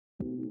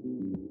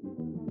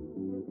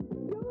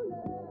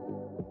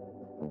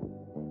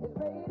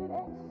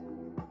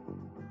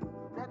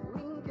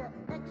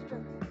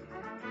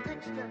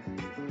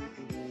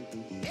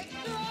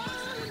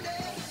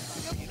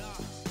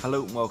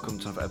Hello and welcome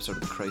to another episode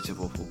of the Creative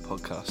Waffle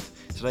podcast.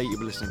 Today you'll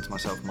be listening to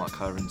myself, Mark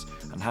Hirons,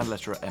 and hand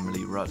letterer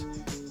Emily Rudd.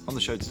 On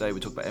the show today we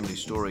talk about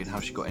Emily's story and how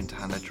she got into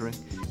hand lettering,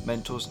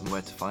 mentors and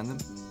where to find them,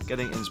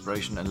 getting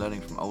inspiration and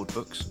learning from old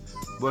books,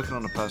 working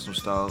on a personal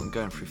style and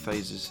going through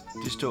phases,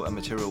 digital and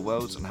material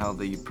worlds and how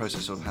the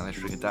process of hand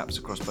lettering adapts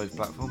across both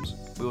platforms.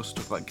 We also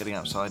talk about getting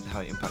outside and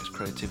how it impacts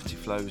creativity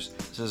flows.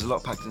 So there's a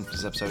lot packed into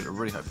this episode. I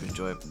really hope you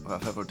enjoy it.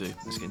 Without further ado,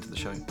 let's get into the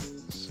show.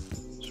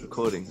 It's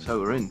recording, so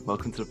we're in.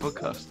 Welcome to the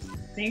podcast.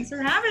 Thanks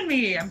for having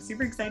me. I'm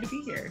super excited to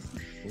be here.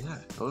 Yeah,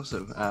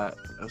 awesome.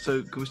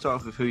 So can we start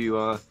off with who you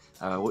are,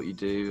 what you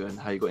do, and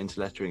how you got into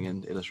lettering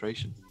and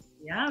illustration?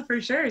 Yeah, for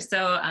sure.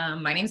 So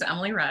my name's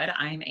Emily Rudd.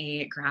 I'm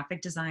a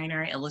graphic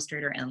designer,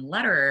 illustrator, and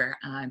letterer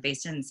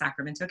based in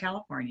Sacramento,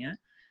 California.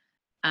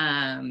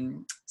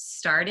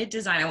 Started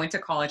design. I went to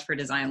college for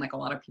design like a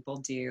lot of people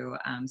do.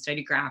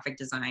 Studied graphic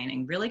design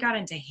and really got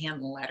into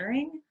hand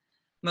lettering,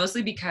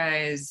 mostly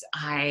because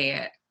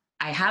I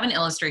have an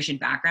illustration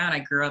background. I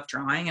grew up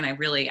drawing, and I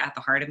really, at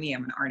the heart of me,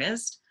 I'm an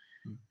artist.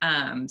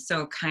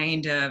 So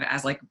kind of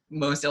as like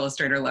most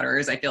illustrator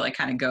letterers, I feel like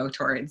kind of go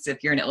towards,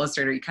 if you're an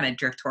illustrator, you kind of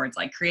drift towards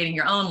like creating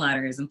your own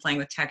letters and playing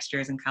with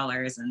textures and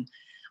colors and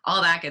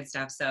all that good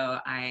stuff. So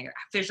I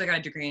officially got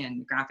a degree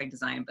in graphic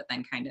design, but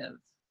then kind of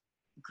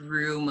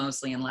grew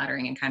mostly in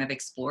lettering and kind of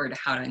explored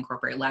how to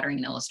incorporate lettering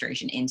and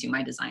illustration into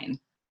my design.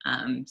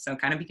 So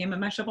kind of became a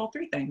mesh of all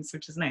three things,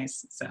 which is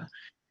nice. So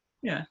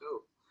yeah. Cool.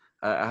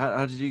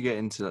 How did you get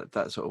into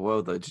that sort of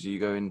world though? Did you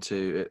go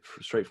into it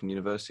straight from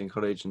university and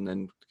college and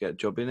then get a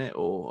job in it,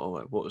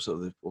 or what was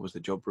the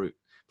job route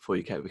before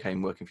you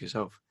became working for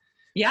yourself?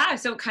 Yeah,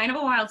 so kind of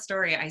a wild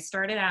story. I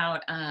started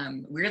out,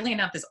 weirdly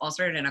enough, this all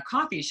started in a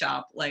coffee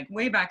shop, like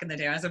way back in the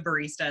day. I was a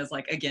barista, as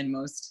like, again,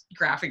 most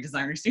graphic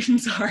designer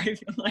students are, I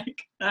feel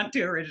like, not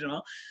too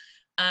original.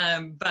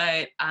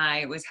 But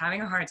I was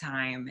having a hard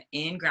time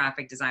in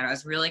graphic design. I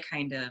was really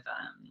kind of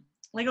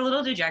like a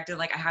little dejected.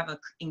 Like I have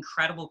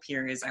incredible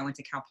peers. I went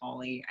to Cal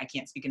Poly. I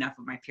can't speak enough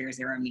of my peers.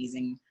 They were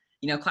amazing,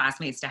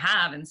 classmates to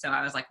have. And so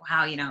I was like,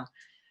 wow,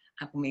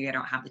 maybe I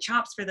don't have the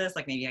chops for this.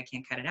 Like maybe I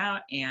can't cut it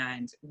out.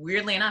 And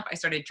weirdly enough, I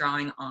started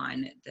drawing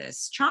on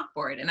this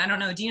chalkboard. And I don't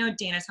know, do you know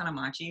Dana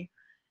Tanamachi?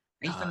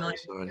 Are you familiar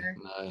with her?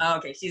 No. Oh,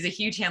 okay. She's a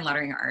huge hand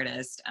lettering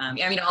artist. All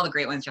the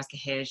great ones, Jessica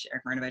Hische,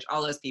 Eric Murnovich,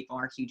 all those people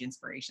are huge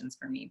inspirations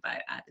for me.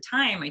 But at the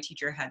time, my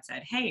teacher had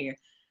said, hey,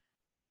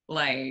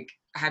 like,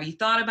 have you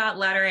thought about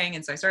lettering?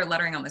 And so I started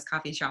lettering on this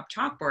coffee shop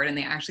chalkboard, and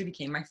they actually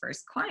became my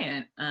first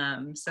client.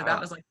 That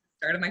was like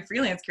the start of my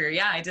freelance career.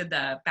 Yeah, I did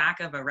the back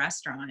of a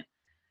restaurant.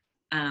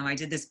 I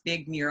did this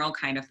big mural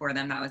kind of for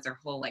them. That was their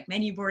whole like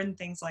menu board and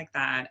things like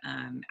that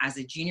as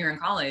a junior in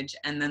college.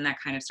 And then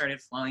that kind of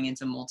started flowing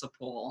into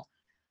multiple,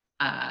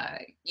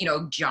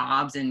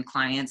 jobs and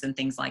clients and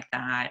things like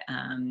that.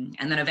 And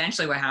then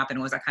eventually what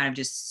happened was I kind of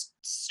just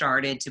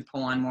started to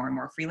pull on more and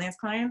more freelance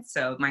clients.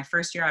 So my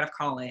first year out of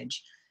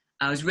college,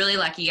 I was really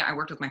lucky. I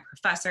worked with my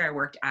professor. I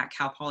worked at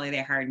Cal Poly.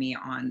 They hired me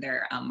on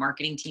their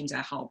marketing team to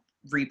help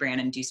rebrand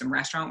and do some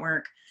restaurant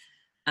work.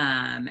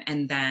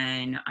 And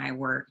then I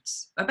worked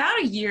about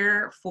a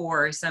year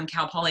for some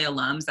Cal Poly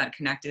alums that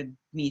connected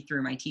me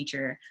through my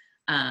teacher.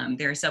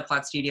 They're a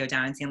subplot studio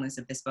down in San Luis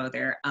Obispo.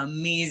 They're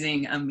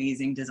amazing,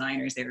 amazing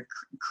designers. They were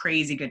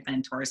crazy good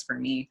mentors for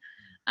me.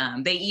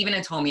 They even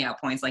had told me at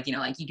points like,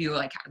 you do,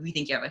 like, we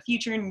think you have a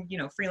future in,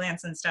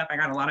 freelance and stuff. I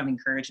got a lot of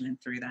encouragement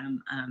through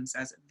them. So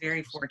I was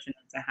very fortunate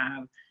to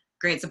have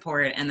great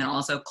support. And then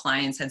also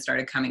clients had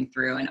started coming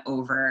through, and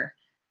over,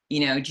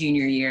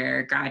 junior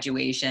year,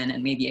 graduation,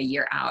 and maybe a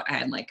year out, I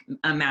had like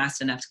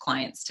amassed enough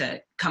clients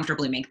to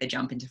comfortably make the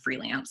jump into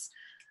freelance.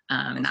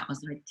 And that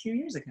was like 2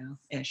 years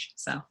ago-ish.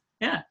 So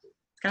yeah,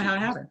 it's kind of how it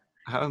happened.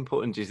 How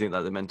important do you think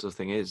that the mentor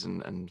thing is,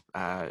 and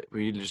were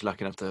you just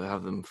lucky enough to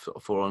have them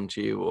fall onto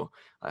you, or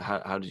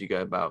how did you go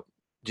about?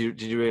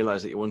 Did you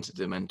realize that you wanted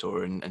to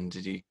mentor, and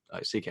did you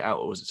seek it out,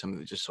 or was it something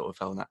that just sort of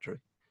fell naturally?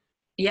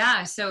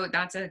 Yeah, so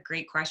that's a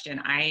great question.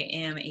 I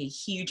am a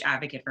huge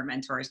advocate for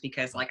mentors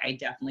because like I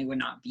definitely would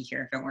not be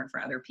here if it weren't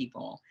for other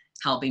people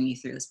helping me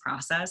through this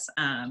process.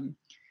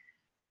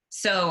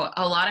 So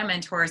a lot of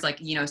mentors, like,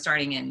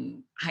 starting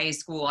in high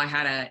school, I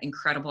had an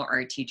incredible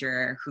art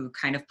teacher who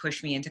kind of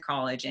pushed me into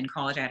college. In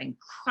college, I had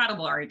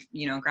incredible art,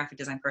 graphic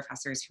design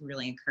professors who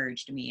really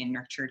encouraged me and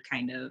nurtured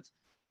kind of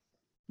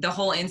the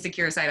whole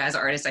insecure side. As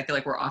artists, I feel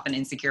like we're often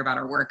insecure about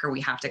our work, or we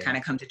have to kind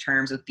of come to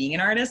terms with being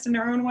an artist in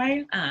our own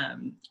way.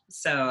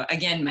 So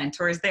again,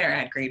 mentors there. I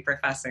had great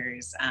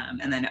professors.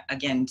 And then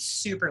again,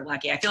 super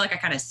lucky. I feel like I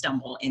kind of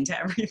stumble into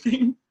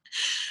everything.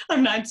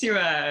 I'm not too,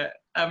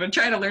 I'm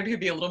trying to learn to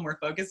be a little more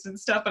focused and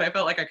stuff, but I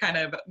felt like I kind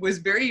of was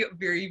very,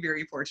 very,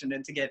 very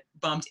fortunate to get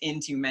bumped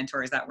into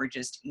mentors that were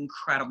just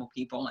incredible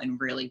people and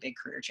really big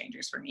career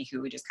changers for me,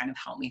 who would just kind of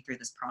help me through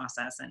this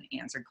process and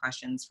answered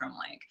questions from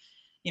like,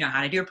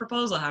 how to do a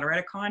proposal, how to write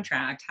a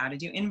contract, how to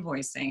do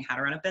invoicing, how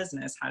to run a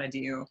business, how to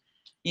do,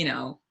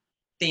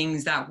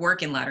 things that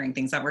work in lettering,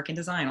 things that work in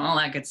design, all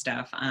that good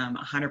stuff.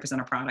 100%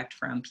 a product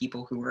from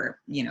people who were,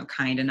 you know,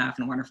 kind enough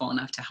and wonderful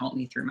enough to help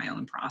me through my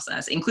own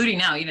process, including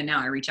now, even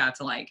now I reach out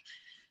to like,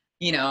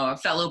 you know,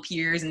 fellow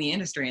peers in the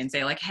industry and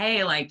say like,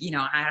 hey, like, you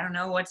know, I don't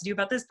know what to do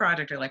about this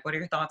project, or like, what are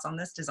your thoughts on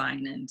this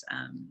design? And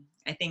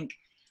I think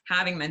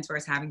having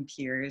mentors, having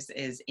peers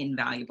is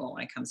invaluable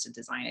when it comes to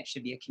design. It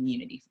should be a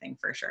community thing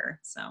for sure.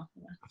 So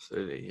yeah.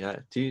 Absolutely, yeah.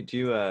 Do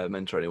you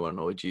mentor anyone,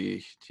 or do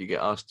you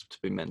get asked to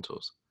be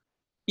mentors?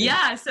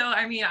 Yeah. So,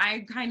 I mean,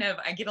 I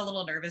get a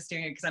little nervous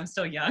doing it because I'm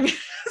still young.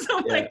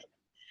 So Yeah. like,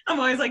 I'm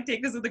always like,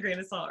 take this with a grain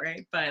of salt,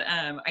 right? But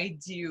I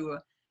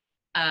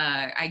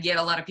get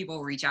a lot of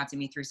people reach out to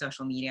me through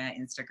social media,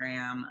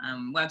 Instagram,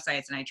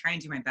 websites, and I try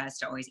and do my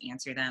best to always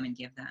answer them and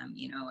give them,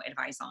 you know,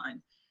 advice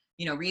on,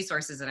 you know,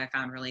 resources that I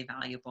found really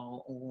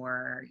valuable.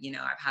 Or, you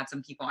know, I've had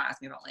some people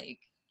ask me about like,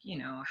 you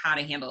know, how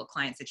to handle a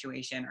client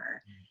situation,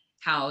 or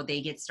how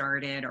they get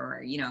started,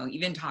 or, you know,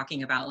 even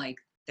talking about like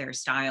their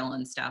style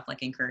and stuff,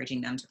 like encouraging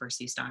them to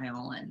pursue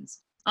style, and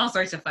all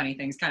sorts of funny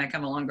things kind of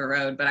come along the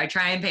road. But I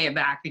try and pay it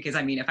back, because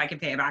I mean, if I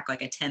could pay it back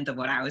like a tenth of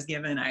what I was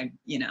given, I,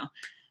 you know,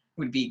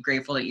 would be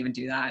grateful to even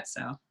do that.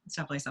 So it's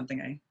definitely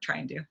something I try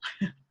and do.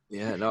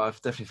 Yeah, no,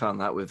 I've definitely found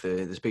that with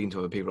the speaking to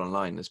other people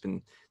online. It's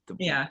been the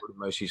Yeah.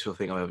 most useful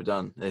thing I've ever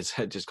done, is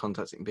just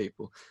contacting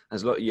people.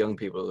 There's a lot of young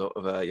people, a lot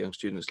of young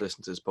students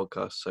listen to this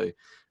podcast. So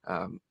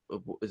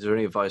is there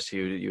any advice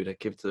you would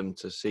give to them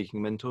to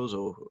seeking mentors,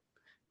 or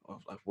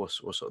like what's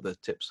sort of the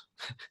tips?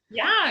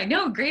 Yeah,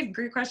 no, great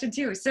question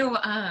too. So,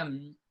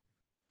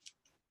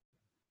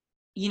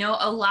 you know,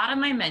 a lot of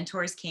my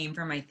mentors came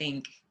from,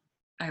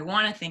 I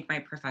want to think my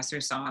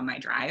professors saw my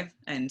drive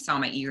and saw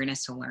my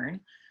eagerness to learn.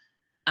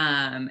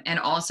 And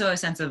also a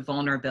sense of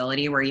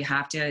vulnerability, where you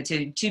have to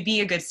be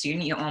a good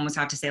student, you almost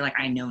have to say like,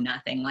 I know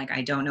nothing, like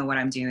I don't know what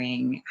I'm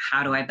doing.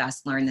 How do I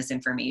best learn this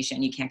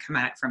information? You can't come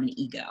at it from an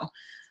ego.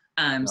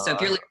 No, So if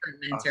you're looking for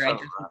a mentor, sorry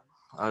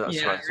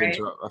to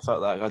interrupt. I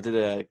felt that I did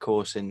a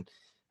course in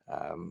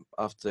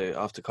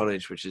after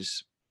college, which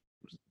is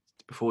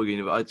before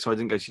university. So I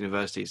didn't go to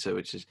university, so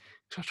which is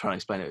trying to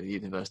explain it with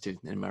university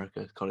in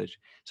America, college.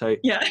 So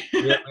yeah.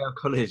 we have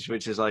college,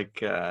 which is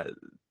like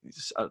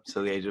up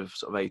to the age of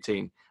sort of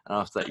 18, and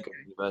after that you go to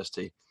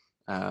university.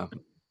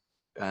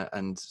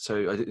 And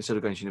so instead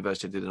of going to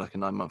university, I did like a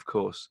 9-month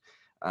course,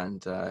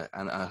 and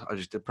I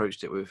just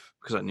approached it with,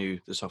 because I knew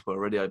the software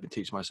already, I'd been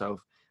teaching myself.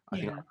 I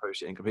think I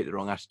approached it in completely the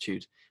wrong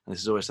attitude, and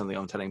this is always something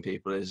I'm telling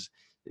people, is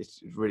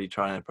it's really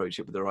trying to approach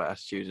it with the right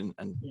attitude,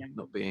 and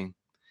not being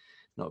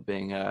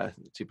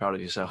too proud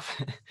of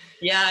yourself.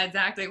 Yeah,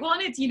 exactly. Well,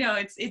 and it's, you know,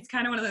 it's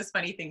kind of one of those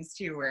funny things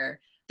too,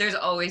 where there's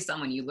always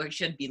someone you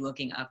should be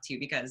looking up to,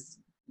 because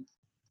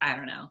I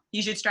don't know,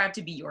 you should strive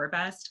to be your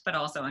best, but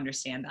also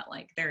understand that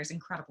like there's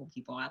incredible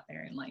people out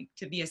there, and like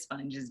to be a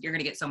sponge is, you're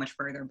going to get so much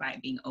further by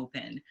being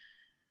open.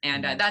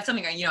 And that's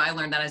something, you know, I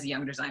learned that as a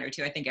young designer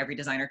too. I think every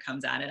designer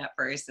comes at it at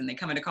first, and they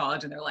come into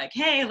college and they're like,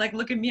 hey, like,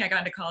 look at me, I got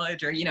into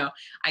college, or, you know,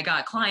 I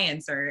got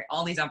clients, or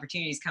all these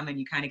opportunities come, and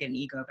you kind of get an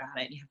ego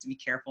about it. You have to be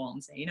careful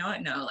and say, you know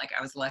what, no, like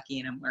I was lucky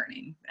and I'm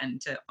learning, and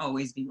to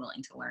always be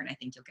willing to learn. I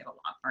think you'll get a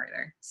lot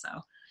farther. So.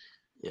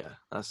 Yeah,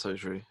 that's so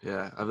true.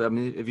 Yeah, I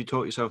mean, have you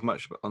taught yourself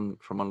much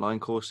from online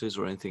courses,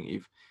 or anything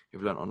you've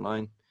learned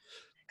online?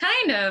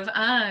 Kind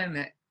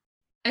of.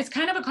 It's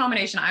kind of a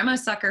combination. I'm a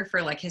sucker for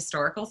like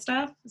historical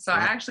stuff. So I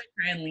actually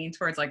try and lean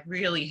towards like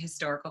really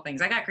historical things.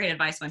 I got great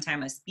advice one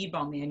time, a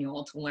speedball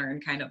manual to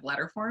learn kind of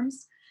letter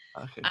forms,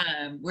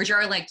 which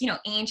are like, you know,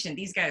 ancient.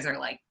 These guys are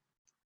like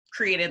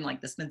created in like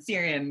the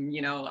Smithsonian,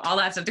 you know, all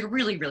that stuff. They're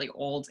really, really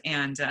old.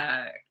 And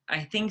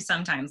I think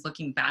sometimes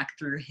looking back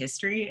through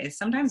history is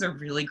sometimes a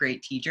really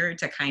great teacher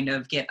to kind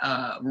of get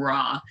a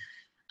raw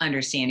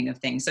understanding of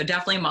things. So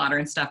definitely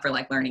modern stuff for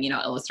like learning, you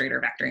know,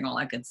 Illustrator, vectoring, all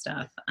that good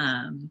stuff.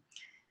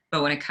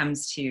 But when it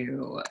comes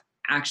to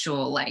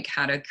actual, like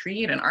how to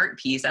create an art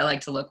piece, I like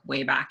to look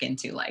way back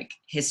into like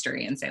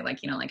history and say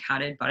like, you know, like how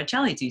did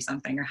Botticelli do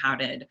something, or how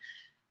did,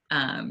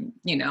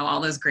 you know, all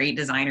those great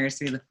designers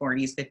through the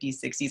 40s, 50s,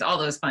 60s, all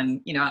those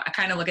fun, you know, I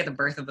kind of look at the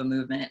birth of a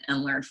movement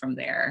and learn from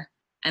there,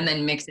 and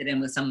then mix it in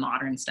with some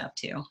modern stuff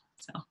too.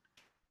 So.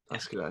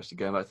 That's good, actually,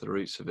 going back to the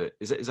roots of it.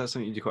 Is that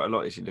something you do quite a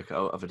lot, is you look at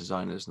other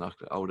designers and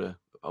older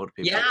people?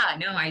 Yeah,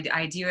 no, I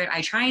do it.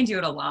 I try and do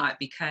it a lot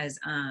because,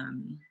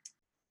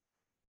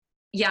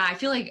 yeah, I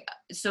feel like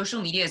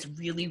social media is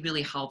really,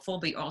 really helpful,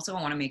 but you also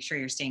want to make sure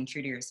you're staying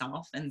true to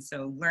yourself. And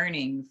so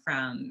learning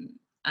from,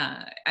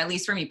 at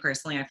least for me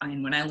personally, I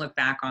find when I look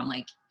back on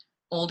like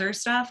older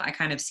stuff, I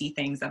kind of see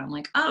things that I'm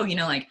like, oh, you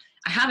know, like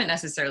I haven't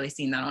necessarily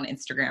seen that on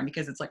Instagram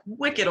because it's like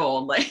wicked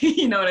old, like,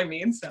 you know what I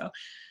mean? So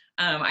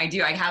I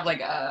have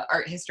like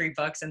art history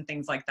books and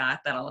things like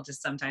that I'll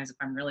just sometimes, if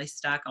I'm really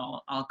stuck,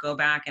 I'll go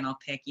back and I'll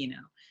pick, you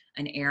know,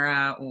 an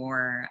era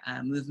or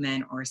a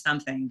movement or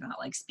something that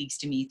like speaks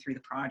to me through the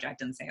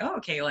project, and say, oh,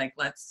 okay, like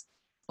let's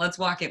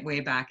walk it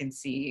way back and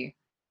see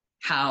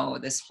how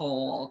this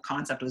whole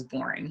concept was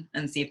born,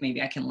 and see if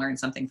maybe I can learn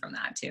something from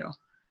that too.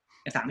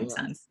 if that makes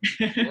Yeah. sense.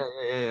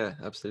 Yeah,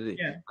 absolutely.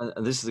 Yeah.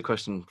 And this is a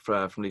question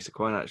from Lisa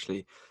Quine,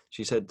 actually.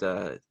 She said,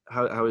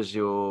 how has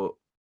your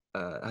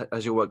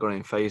work gone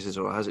in phases,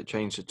 or has it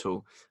changed at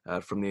all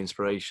from the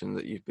inspiration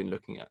that you've been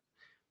looking at?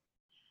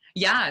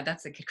 Yeah,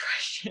 that's a good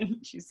question.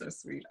 She's so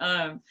sweet.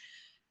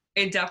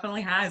 It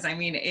definitely has. I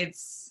mean,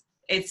 it's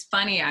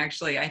funny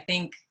actually. I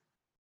think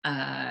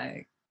uh,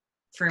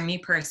 for me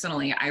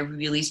personally, I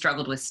really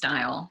struggled with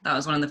style. That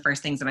was one of the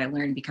first things that I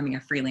learned becoming a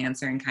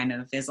freelancer, and kind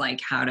of is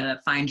like how to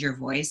find your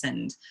voice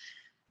and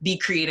be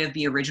creative,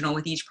 be original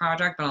with each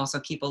project, but also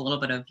keep a little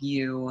bit of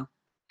you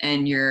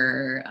and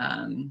your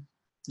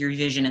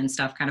vision and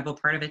stuff kind of a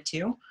part of it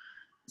too.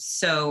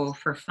 So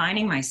for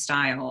finding my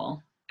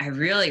style, I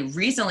really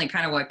recently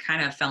kind of what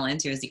kind of fell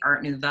into is the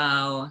Art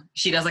Nouveau.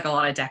 She does like a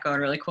lot of deco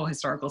and really cool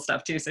historical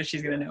stuff too, so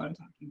she's gonna know what I'm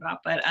talking about.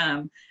 But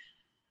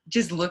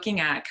just looking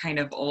at kind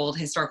of old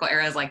historical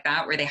eras like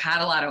that, where they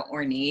had a lot of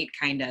ornate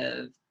kind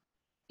of,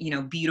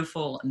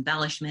 beautiful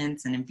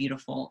embellishments and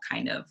beautiful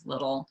kind of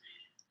little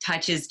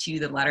touches to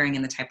the lettering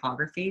and the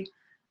typography.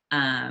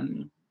 I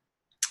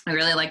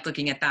really like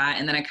looking at that,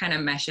 and then I kind of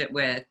mesh it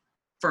with,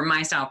 for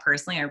my style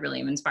personally, I really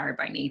am inspired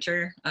by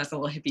nature. It's a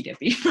little hippy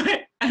dippy,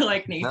 but I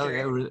like No, nature.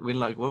 yeah, we're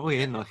like, what are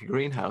we in? Like a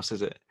greenhouse,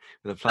 is it?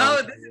 With a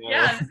Oh, plant? this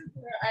is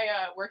where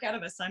I work out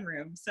of a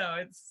sunroom, so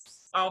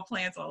it's all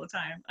plants all the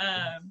time.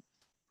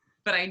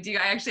 But I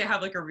actually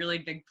have like a really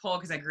big pull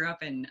because I grew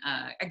up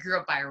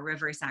by a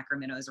river.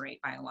 Sacramento is right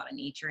by a lot of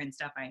nature and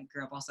stuff. I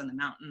grew up also in the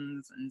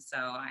mountains, and so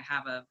I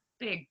have a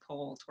big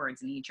pull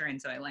towards nature,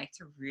 and so I like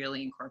to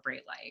really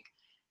incorporate like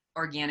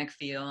organic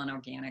feel and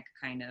organic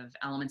kind of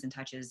elements and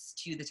touches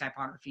to the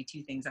typography,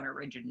 to things that are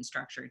rigid and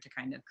structured, to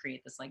kind of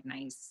create this like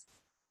nice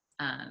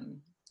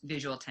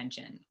visual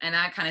tension. And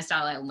that kind of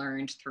style I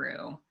learned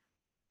through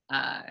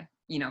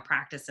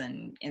practice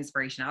and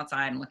inspiration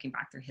outside and looking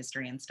back through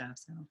history and stuff.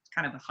 So it's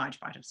kind of a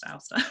hodgepodge of style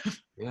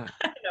stuff. Yeah.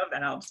 I don't know if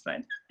that helps,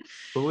 but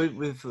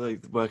with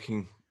like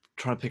working,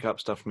 trying to pick up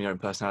stuff from your own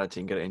personality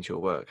and get it into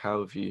your work,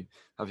 how have you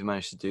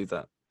managed to do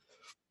that?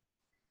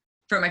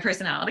 for my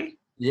personality.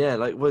 Yeah,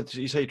 like what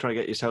you say, trying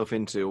to get yourself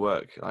into your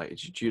work. Like,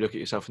 do you look at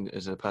yourself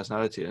as a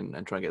personality and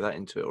try and get that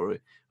into it,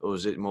 or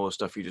is it more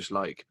stuff you just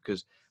like?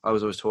 Because I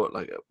was always taught,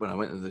 like when I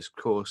went to this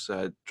course,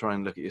 try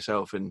and look at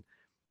yourself and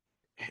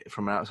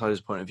from an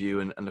outsider's point of view,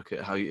 and look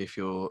at how if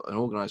you're an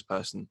organized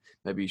person,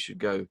 maybe you should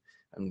go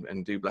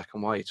and do black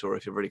and white, or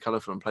if you're a really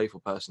colorful and playful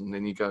person,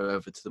 then you go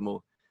over to the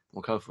more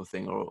colorful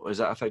thing. Or has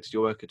that affected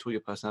your work at all, your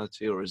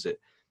personality, or is it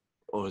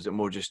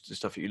more just the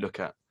stuff that you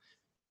look at?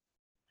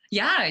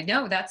 Yeah,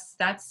 no, that's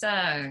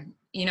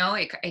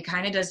it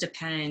kind of does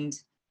depend.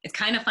 It's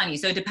kind of funny.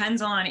 So it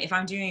depends on if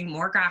I'm doing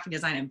more graphic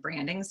design and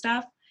branding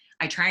stuff.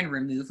 I try and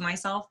remove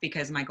myself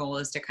because my goal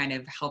is to kind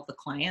of help the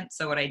client.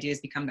 So what I do is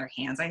become their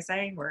hands, I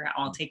say, where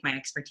I'll take my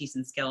expertise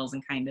and skills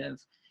and kind of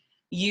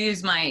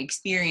use my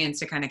experience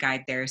to kind of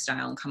guide their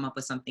style and come up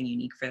with something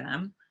unique for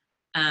them.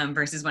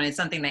 Versus when it's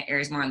something that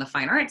airs more on the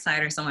fine art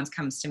side, or someone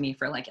comes to me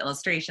for like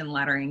illustration,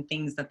 lettering,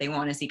 things that they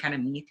want to see kind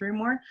of me through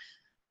more.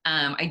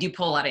 I do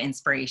pull a lot of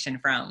inspiration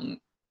from,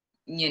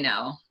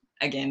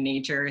 again,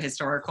 nature,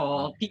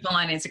 historical people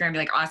on Instagram, be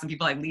like awesome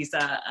people like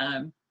Lisa,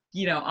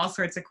 all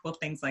sorts of cool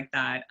things like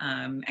that,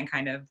 and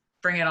kind of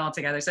bring it all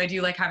together. So I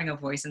do like having a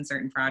voice in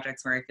certain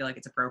projects where I feel like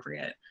it's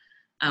appropriate,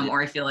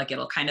 or I feel like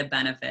it'll kind of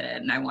benefit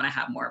it, and I want to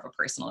have more of a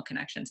personal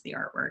connection to the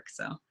artwork.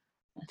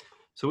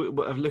 So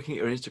looking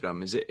at your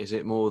Instagram, is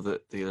it more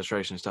that the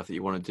illustration stuff that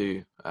you want to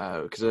do?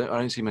 Because I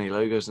don't see many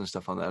logos and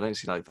stuff on there. I don't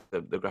see like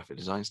the graphic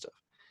design stuff.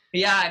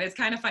 Yeah, and it's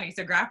kind of funny.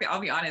 So I'll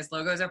be honest,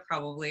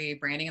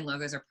 branding and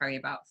logos are probably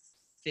about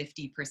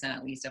 50%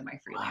 at least of my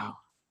freelance. Wow.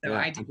 So yeah.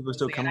 I do, people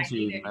still come to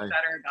you. I need to get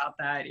better about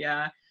that.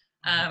 Yeah.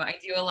 I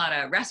do a lot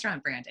of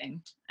restaurant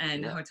branding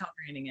and hotel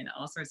branding and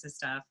all sorts of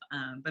stuff.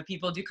 But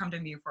people do come to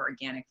me for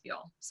organic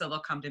feel. So they'll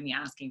come to me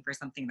asking for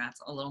something that's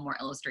a little more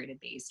illustrated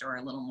based or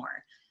a little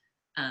more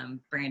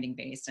branding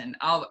based. And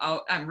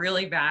I'm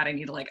really bad. I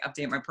need to like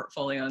update my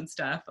portfolio and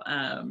stuff.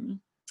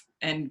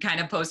 And kind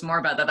of post more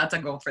about that. That's a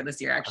goal for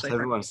this year, actually.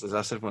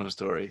 That's everyone's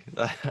story.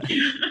 I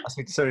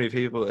speak to so many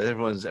people.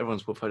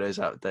 Everyone's portfolio is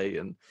out of date,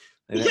 and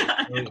they're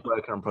always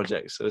working on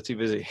projects, so they're too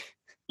busy.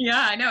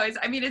 Yeah, I know.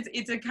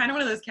 It's a kind of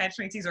one of those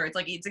catch-22s where it's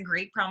like it's a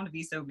great problem to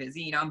be so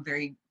busy. I'm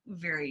very,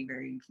 very,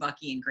 very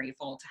lucky and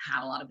grateful to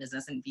have a lot of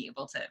business and be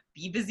able to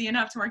be busy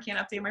enough to where I can't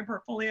update my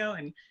portfolio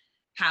and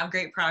have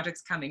great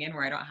projects coming in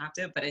where I don't have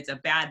to. But it's a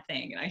bad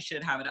thing, and I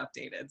should have it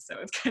updated. So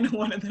it's kind of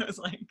one of those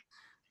like.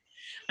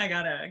 I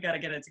gotta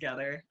get it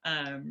together.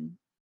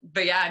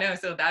 But yeah, no.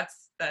 So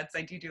that's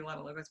I do a lot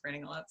of logos,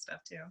 branding, all that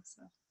stuff too.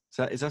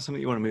 So is that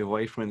something you want to move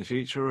away from in the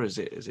future, or is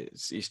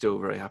you still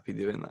very happy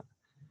doing that?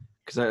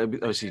 Because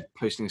obviously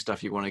posting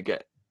stuff you want to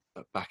get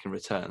back in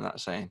return.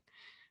 That's saying.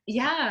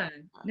 Yeah.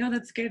 No,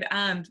 that's good.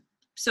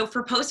 So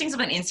for posting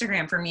stuff on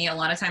Instagram, for me, a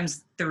lot of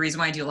times the reason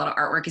why I do a lot of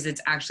artwork is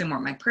it's actually more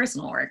my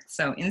personal work.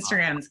 So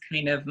Instagram's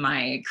kind of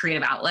my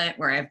creative outlet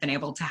where I've been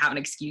able to have an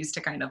excuse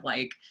to kind of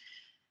like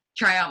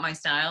try out my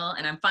style.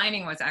 And I'm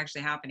finding what's actually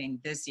happening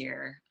this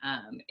year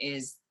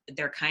is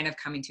they're kind of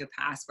coming to a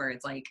pass where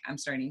it's like I'm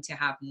starting to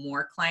have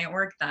more client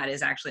work that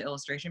is actually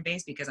illustration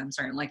based, because I'm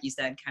starting, like you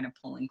said, kind of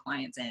pulling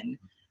clients in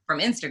from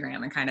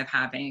Instagram and kind of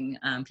having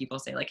people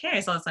say like, hey, I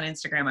saw this on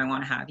Instagram. I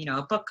want to have,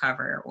 a book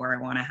cover, or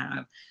I want to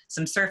have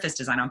some surface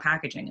design on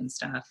packaging and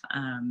stuff.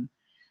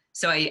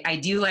 So I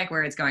do like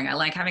where it's going. I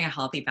like having a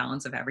healthy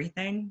balance of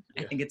everything.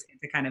 Yeah. I think it's good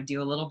to kind of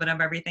do a little bit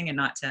of everything and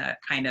not to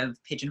kind of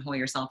pigeonhole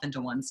yourself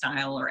into one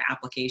style or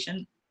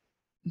application.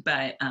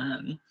 But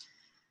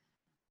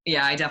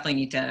yeah, I definitely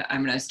need to,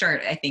 I'm going to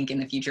start, I think in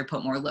the future,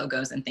 put more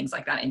logos and things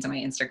like that into my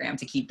Instagram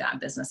to keep that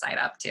business side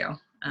up too.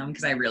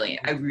 Because I really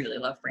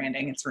love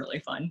branding. It's really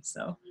fun.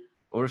 So.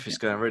 Or if it's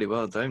going really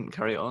well, don't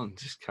carry it on.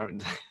 Just carry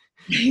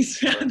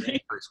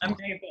it. I'm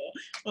grateful.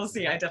 We'll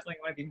see. I definitely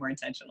want to be more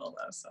intentional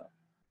though. So.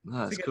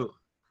 No, that's cool.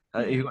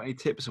 You got any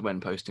tips when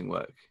posting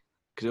work?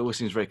 Because it always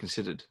seems very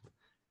considered.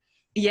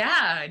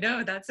 Yeah,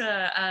 no, that's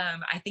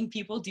I think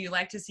people do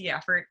like to see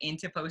effort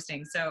into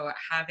posting. So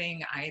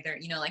having either,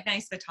 like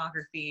nice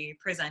photography,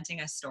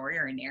 presenting a story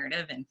or a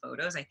narrative in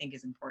photos, I think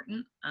is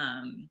important.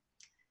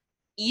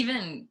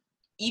 Even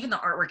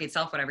the artwork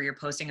itself, whatever you're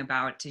posting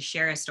about, to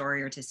share a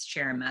story or to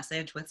share a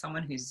message with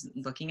someone who's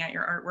looking at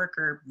your artwork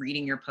or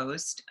reading your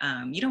post,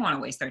 you don't want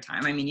to waste their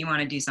time. I mean, you want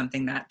to do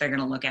something that they're going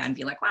to look at and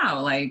be like,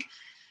 wow, like,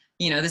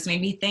 this made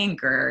me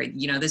think, or,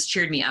 this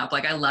cheered me up.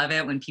 Like, I love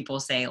it when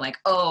people say like,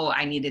 oh,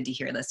 I needed to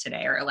hear this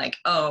today. Or like,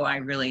 oh, I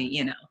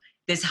really,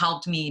 this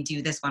helped me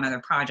do this one other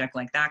project.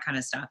 Like that kind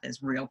of stuff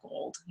is real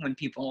gold when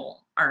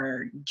people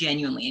are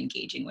genuinely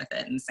engaging with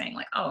it and saying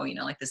like, oh,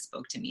 like this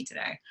spoke to me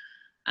today.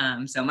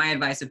 So my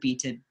advice would be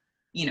to,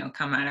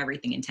 come at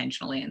everything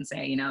intentionally and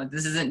say,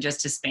 this isn't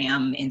just to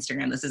spam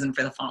Instagram. This isn't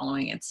for the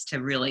following. It's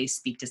to really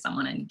speak to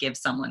someone and give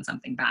someone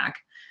something back.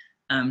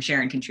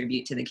 Share and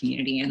contribute to the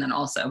community, and then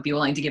also be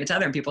willing to give it to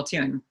other people too,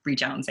 and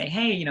reach out and say,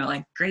 hey,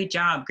 like great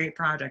job, great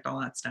project, all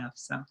that stuff.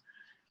 So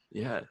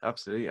yeah,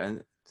 absolutely.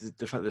 And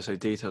the fact they're so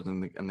detailed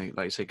and they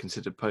like you say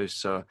considered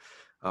posts are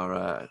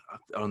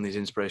on these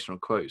inspirational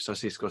quotes. I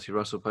see Scotty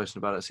Russell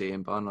posting about it, I see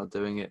Ian Barnard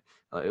doing it,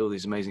 like all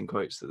these amazing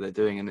quotes that they're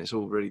doing, and it's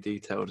all really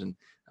detailed and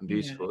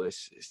beautiful. Yeah.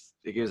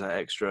 It gives that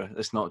extra.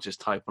 It's not just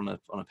type on a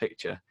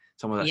picture.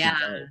 Someone's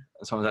actually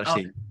someone's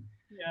actually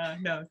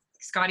no.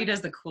 Scotty does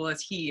the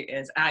coolest.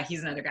 He's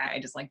another guy I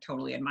just like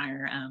totally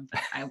admire.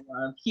 But I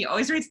love, he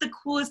always writes the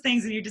coolest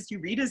things, and you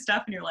read his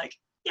stuff and you're like,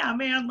 yeah,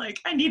 man, like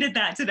I needed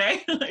that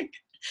today. Like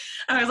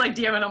I was like,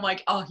 damn it. I'm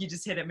like, oh, you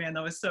just hit it, man.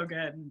 That was so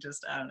good. And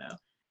just, I don't know.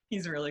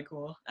 He's really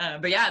cool.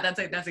 But yeah,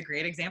 that's a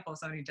great example of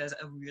someone who does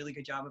a really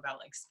good job about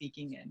like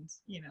speaking and,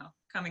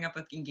 coming up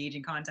with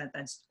engaging content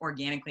that's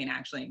organically and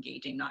actually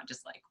engaging, not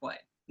just like what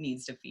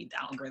needs to feed the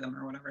algorithm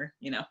or whatever,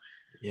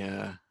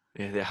 Yeah.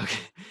 Yeah,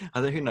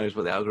 I don't know who knows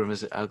what the algorithm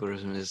is.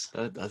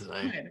 I don't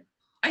know.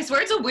 I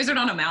swear it's a wizard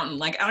on a mountain.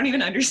 Like I don't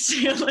even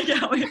understand like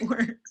how it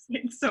works.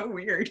 It's so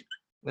weird.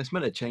 It's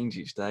meant to change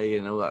each day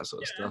and all that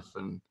sort of stuff.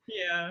 And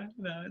yeah,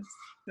 no,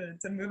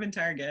 it's a moving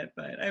target.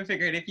 But I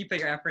figured if you put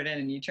your effort in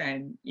and you try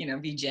and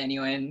be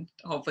genuine,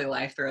 hopefully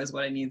life throws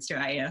what it needs to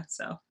at you.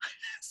 So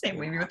same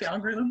way with the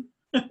algorithm.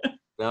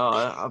 No,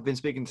 I've been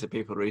speaking to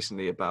people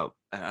recently about,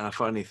 and I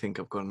finally think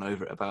I've gotten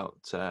over it, about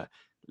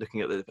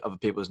looking at the other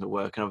people's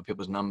work and other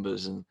people's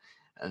numbers and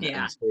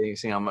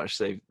seeing how much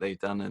they've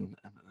done and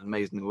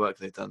amazing work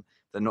they've done.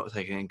 They're not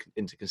taking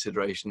into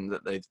consideration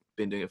that they've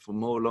been doing it for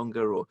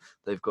longer, or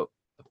they've got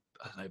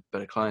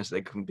better clients that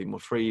they can be more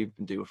free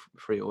and do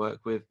freer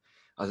work with.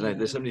 I don't know.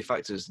 There's so many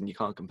factors, and you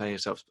can't compare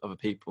yourself to other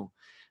people.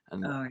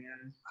 And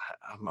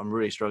I'm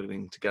really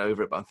struggling to get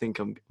over it, but I think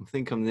I'm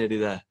nearly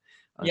there.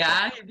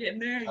 Yeah, you're getting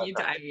there.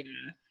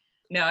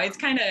 No, it's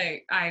kind of,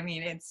 I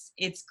mean, it's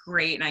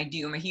great. And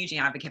I'm a huge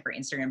advocate for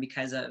Instagram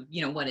because of,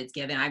 what it's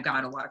given. I've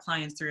got a lot of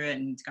clients through it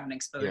and it's gotten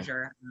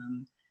exposure. Yeah.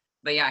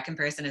 But yeah,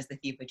 comparison is the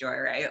thief of joy,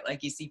 right?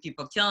 Like you see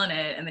people killing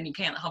it and then you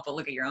can't help but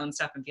look at your own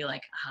stuff and be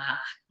like,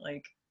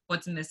 like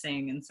what's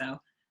missing? And so,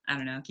 I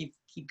don't know, keep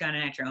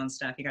gunning at your own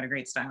stuff. You got a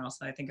great style.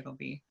 So I think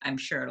I'm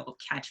sure it'll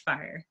catch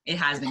fire. It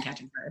has been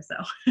catching fire. So.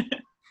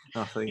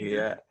 I think,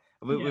 yeah.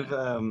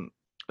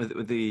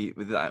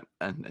 With that,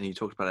 and you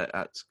talked about it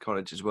at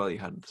college as well, you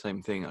had the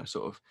same thing. I was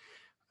sort of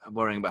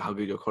worrying about how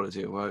good your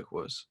quality of work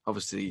was.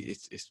 Obviously,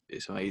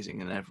 it's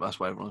amazing, and that's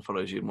why everyone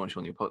follows you and wants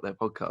you on their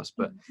podcast.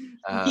 But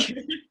how have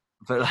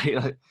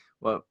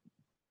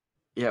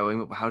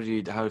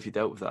you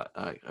dealt with that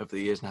over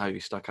the years, and how have you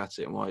stuck at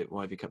it, and why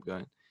have you kept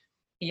going?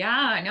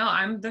 Yeah, no,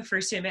 I'm the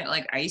first to admit,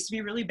 like I used to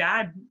be really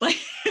bad. Like,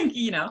 a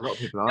lot of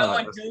people are. No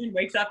one really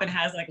wakes up and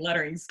has like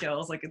lettering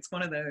skills. Like it's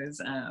one of those.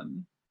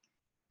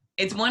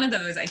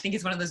 I think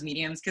it's one of those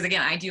mediums, because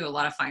again, I do a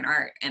lot of fine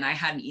art and I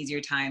had an easier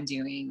time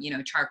doing,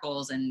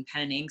 charcoals and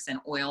pen and inks and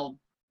oil,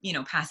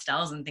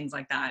 pastels and things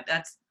like that.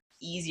 That's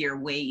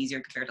way easier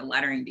compared to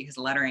lettering, because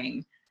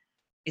lettering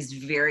is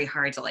very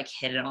hard to like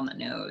hit it on the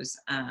nose.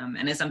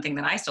 And it's something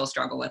that I still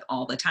struggle with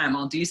all the time.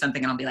 I'll do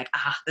something and I'll be like,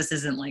 this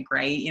isn't like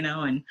right,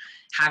 and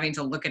having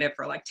to look at it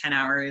for like 10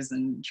 hours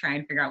and try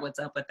and figure out what's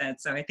up with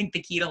it. So I think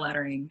the key to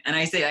lettering, and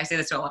I say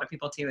this to a lot of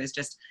people too, is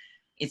just,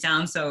 it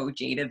sounds so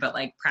jaded, but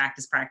like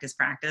practice, practice,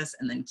 practice,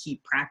 and then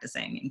keep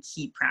practicing and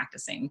keep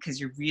practicing, because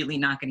you're really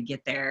not going to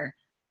get there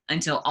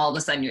until all of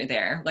a sudden you're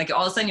there. Like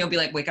all of a sudden you'll be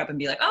like, wake up and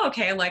be like, oh,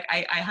 okay, like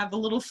I have a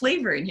little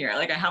flavor in here.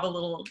 Like I have a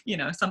little,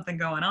 something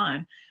going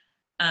on.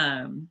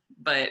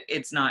 But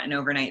it's not an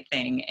overnight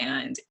thing.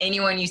 And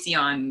anyone you see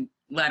on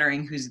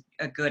lettering who's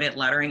good at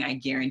lettering, I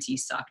guarantee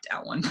sucked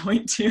at one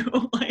point too.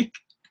 Like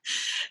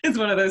it's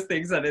one of those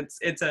things that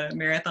it's a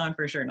marathon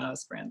for sure, not a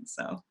sprint.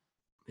 So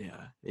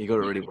yeah, you got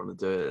to really want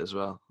to do it as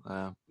well.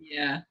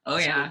 Yeah. Oh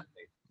yeah.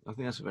 I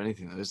think that's with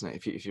anything though, isn't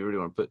it? If you really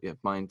want to put your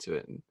mind to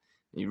it and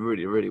you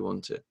really, really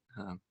want it.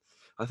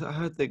 I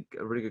heard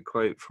a really good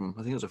quote from,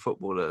 I think it was a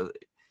footballer.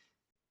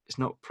 It's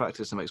not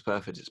practice that makes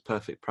perfect, it's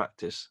perfect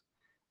practice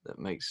that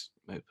makes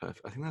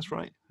perfect. I think that's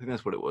right. I think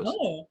that's what it was.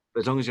 Oh.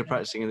 But as long as you're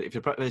practicing, if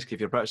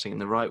you're practicing in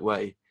the right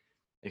way,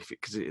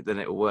 then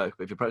it will work.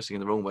 But if you're practicing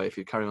in the wrong way, if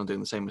you're carrying on doing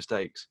the same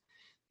mistakes,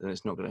 then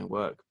it's not going to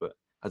work. But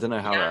I don't know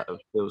how that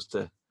feels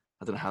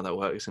I don't know how that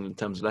works in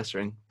terms of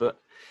lettering, but.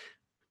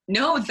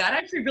 No, that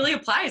actually really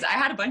applies. I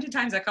had a bunch of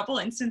times, a couple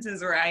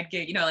instances where I'd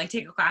get, like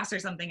take a class or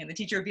something, and the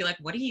teacher would be like,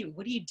 what are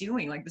you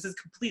doing? Like, this is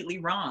completely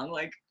wrong.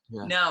 Like,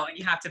 no, and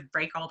you have to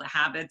break all the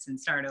habits and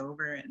start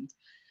over. And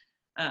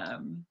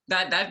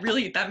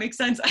that makes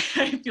sense.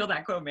 I feel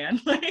that quote, man.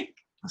 Like,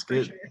 that's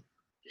good. Sure.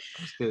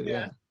 That's good.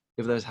 Yeah.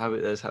 If those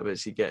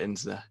habits, you get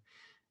into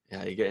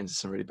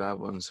some really bad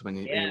ones when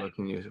you're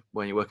working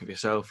for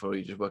yourself, or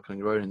you just work on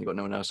your own and you've got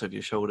no one else over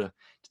your shoulder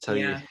to tell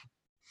you.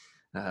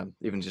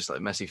 Even just like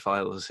messy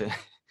files.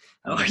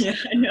 Oh yeah,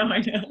 I know.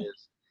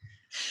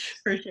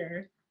 For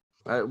sure.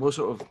 What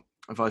sort of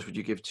advice would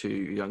you give to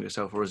your younger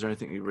self, or is there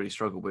anything you really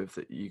struggle with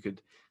that you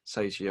could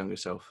say to your younger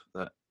self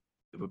that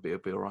it would be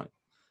all right?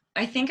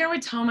 I think I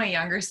would tell my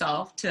younger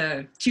self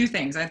to two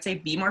things. I'd say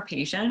be more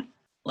patient.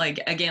 Like,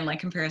 again, like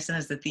comparison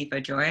is the thief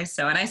of joy.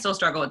 So, and I still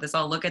struggle with this.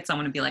 I'll look at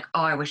someone and be like,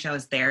 oh, I wish I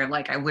was there.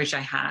 Like, I wish I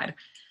had,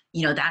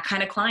 that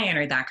kind of client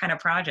or that kind of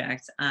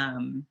project.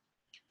 And,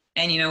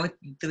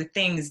 with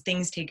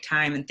things take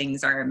time, and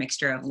things are a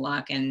mixture of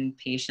luck and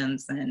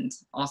patience and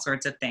all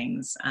sorts of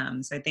things.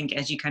 So I think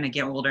as you kind of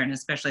get older, and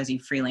especially as you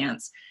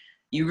freelance,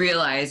 you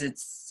realize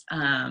it's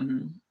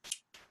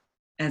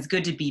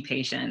good to be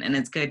patient, and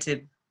it's good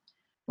to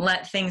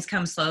let things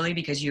come slowly,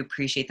 because you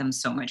appreciate them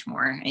so much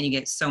more, and you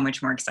get so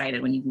much more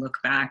excited when you look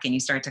back and you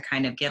start to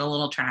kind of get a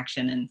little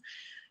traction and,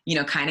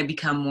 kind of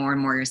become more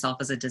and more yourself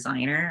as a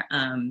designer.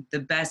 The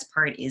best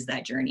part is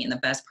that journey, and the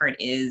best part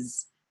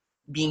is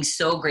being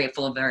so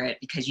grateful for it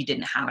because you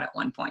didn't have it at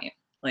one point.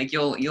 Like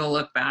you'll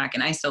look back,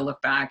 and I still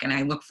look back, and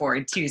I look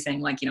forward to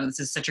saying like, this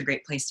is such a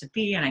great place to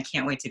be, and I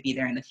can't wait to be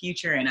there in the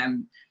future. And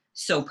I'm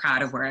so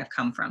proud of where I've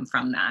come from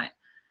that.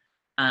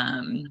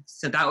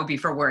 So that would be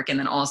for work. And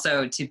then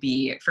also to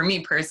be, for me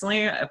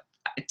personally, I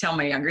tell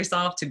my younger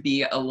self to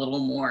be a little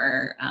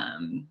more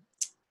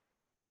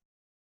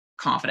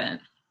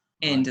confident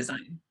in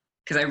design.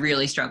 Because I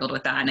really struggled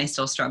with that, and I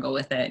still struggle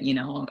with it.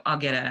 I'll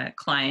get a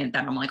client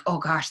that I'm like, oh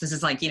gosh, this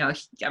is like,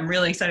 I'm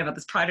really excited about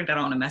this project. I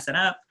don't want to mess it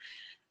up.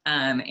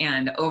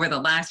 And over the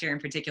last year in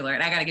particular,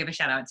 and I got to give a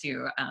shout out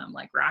to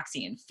like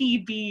Roxy and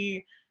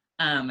Phoebe,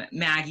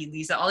 Maggie,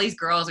 Lisa, all these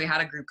girls. We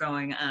had a group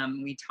going.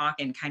 We talk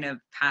and kind of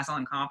pass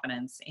on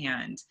confidence,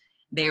 and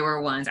they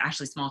were ones.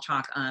 Actually, Small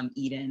Chalk,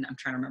 Eden. I'm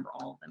trying to remember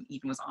all of them.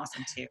 Eden was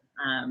awesome too.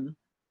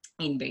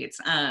 Eden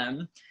Bates.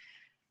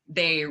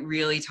 They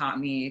really taught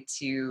me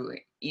to,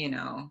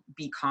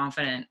 be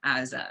confident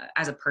as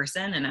a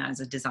person, and as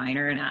a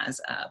designer, and as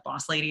a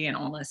boss lady, and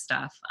all this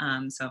stuff.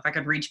 So if I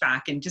could reach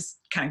back and just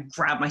kind of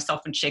grab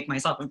myself and shake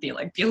myself and be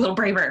like, be a little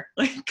braver,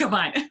 like, come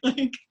on,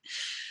 like,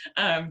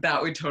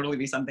 that would totally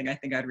be something I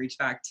think I'd reach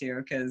back to.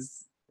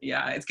 Because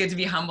it's good to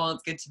be humble.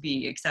 It's good to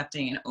be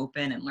accepting and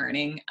open and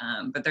learning.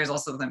 But there's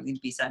also something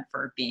to be said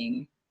for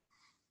being,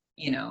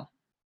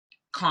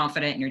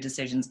 confident in your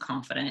decisions,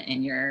 confident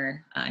in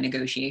your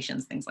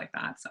negotiations, things like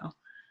that. So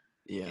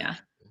yeah.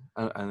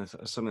 And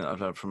something that I've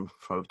learned from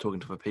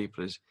talking to other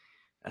people is,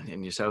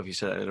 and yourself, you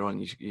said earlier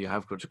on, you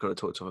have got to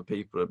talk to other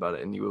people about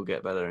it, and you will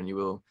get better, and you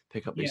will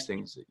pick up these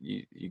things that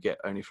you get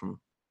only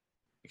from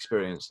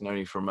experience, and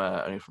only from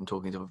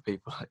talking to other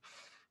people.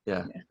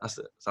 That's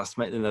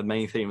the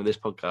main theme of this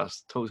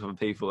podcast. Talk to other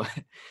people.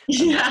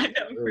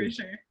 For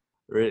sure.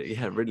 Really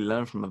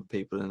learn from other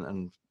people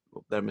and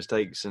their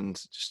mistakes and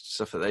just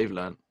stuff that they've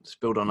learned. Just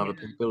build on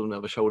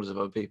other shoulders of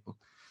other people.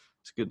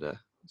 It's good.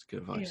 It's good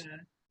advice.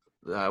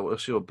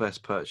 What's your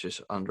best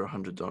purchase under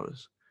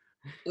 $100?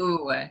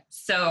 Ooh,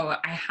 so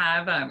I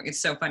have, it's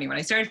so funny. When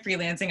I started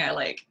freelancing,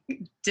 I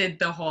did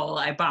the whole,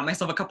 I bought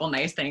myself a couple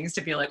nice things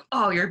to be like,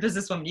 oh, you're a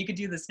businesswoman, you could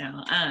do this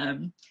now.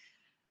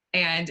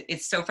 And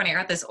it's so funny. I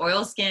got this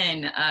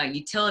oilskin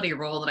utility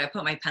roll that I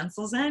put my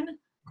pencils in.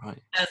 Right.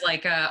 As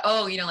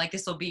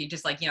this will be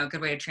just a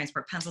good way to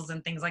transport pencils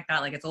and things like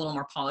that. Like it's a little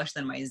more polished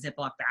than my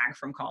Ziploc bag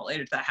from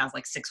college that has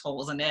 6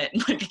 holes in it.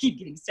 And I keep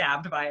getting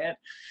stabbed by it.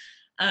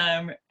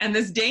 And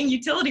this dang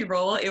utility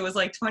roll, it was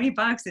like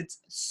 $20.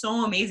 It's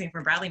so amazing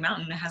for Bradley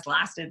Mountain. It has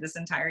lasted this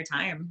entire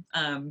time,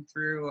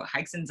 through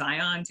hikes in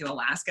Zion to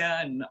Alaska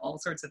and all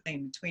sorts of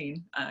things in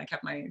between.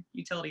 Kept my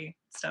utility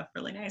stuff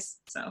really nice.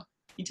 So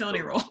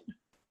utility roll.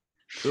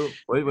 Cool.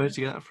 Where did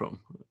you get that from?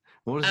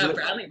 What does it look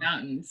Bradley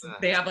Mountains.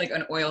 They have like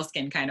an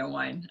oilskin kind of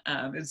wine.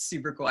 It's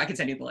super cool. I can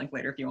send you the link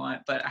later if you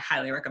want, but I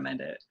highly recommend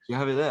it. Do you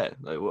have it there?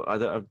 Like, I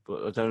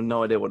don't have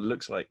no idea what it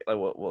looks like. Like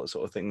what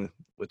sort of thing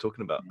we're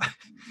talking about.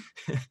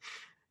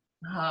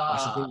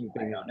 I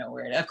don't know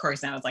where it is. Of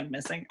course, now it's like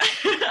missing.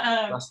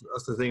 That's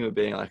the thing with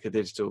being like a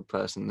digital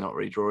person, not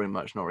really drawing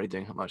much, not really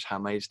doing much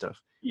handmade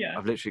stuff. Yeah.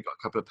 I've literally got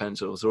a couple of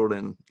pencils, all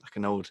in like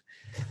an old,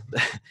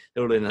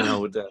 all in an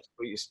old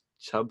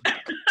chub.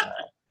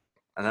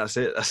 And that's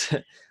it.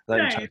 I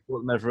don't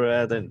transport them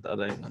everywhere. I don't.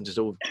 I'm just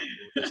all.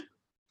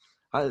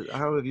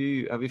 How have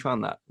you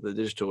found that, the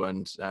digital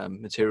and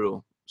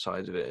material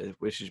side of it,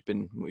 which has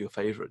been your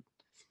favorite?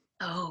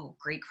 Oh,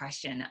 great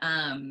question.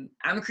 I'm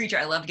a creature.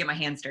 I love to get my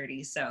hands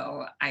dirty.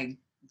 So I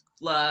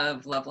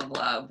love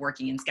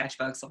working in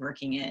sketchbooks,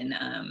 working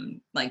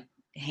in like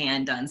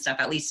hand done stuff,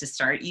 at least to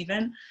start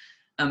even.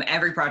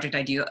 Every project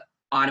I do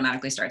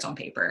automatically starts on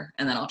paper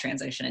and then I'll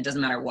transition. It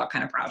doesn't matter what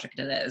kind of project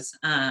it is.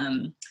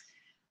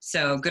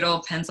 So good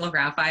old pencil,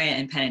 graphite,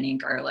 and pen and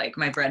ink are like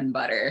my bread and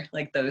butter.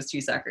 Like those two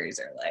suckers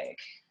are like,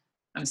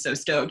 I'm so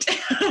stoked.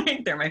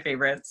 They're my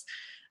favorites.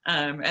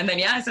 And then,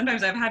 yeah,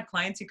 sometimes I've had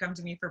clients who come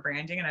to me for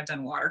branding and I've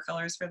done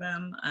watercolors for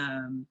them.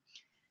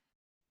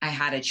 I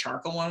had a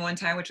charcoal one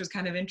time, which was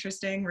kind of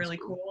interesting, really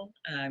cool.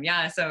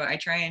 Yeah, so I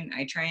try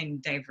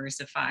and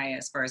diversify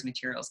as far as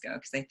materials go,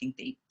 because I think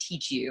they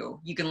teach you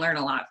can learn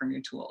a lot from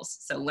your tools.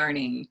 So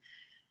learning,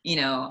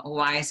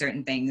 why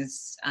certain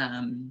things,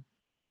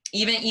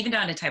 even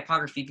down to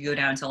typography, if you go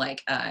down to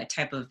like a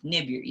type of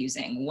nib you're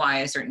using, why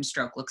a certain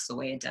stroke looks the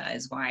way it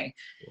does, why,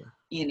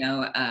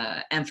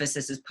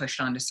 emphasis is pushed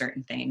onto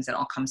certain things. It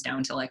all comes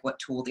down to like what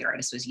tool the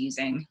artist was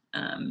using.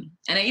 And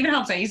it even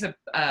helps. I use the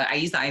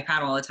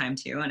iPad all the time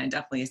too. And it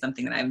definitely is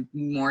something that I've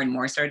more and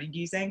more started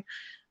using.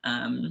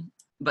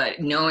 But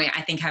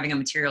I think having a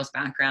materials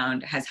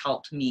background has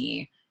helped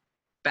me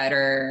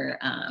better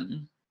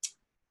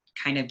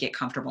kind of get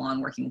comfortable on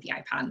working with the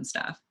iPad and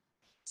stuff.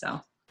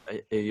 So.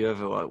 Are you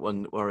ever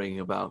worrying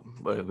about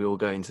where we all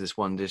go into this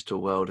one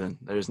digital world and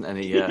there isn't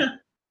any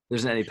there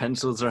isn't any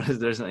pencils or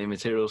there isn't any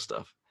material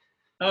stuff?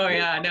 Oh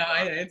yeah, no,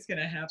 it's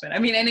gonna happen. I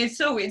mean, and it's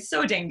so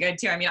dang good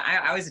too. I mean,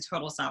 I was a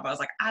total snob. I was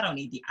like, I don't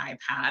need the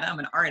iPad. I'm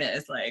an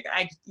artist. Like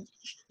I'm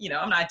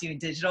not doing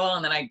digital.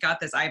 And then I got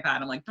this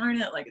iPad. I'm like,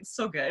 darn it, like it's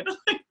so good.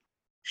 It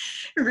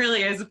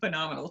really is a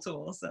phenomenal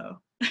tool. So.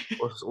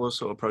 What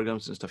sort of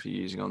programs and stuff are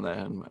you using on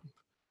there?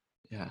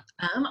 Yeah.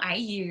 I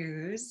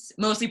use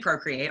mostly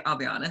Procreate. I'll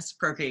be honest.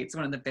 Procreate's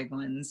one of the big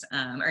ones.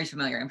 Are you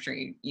familiar? I'm sure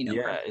you know.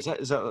 Yeah. Is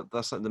that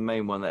that's like the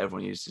main one that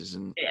everyone uses,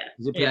 and yeah,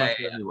 is it pretty much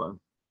the only one?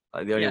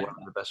 Like the only one,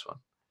 the best one.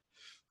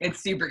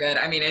 It's super good.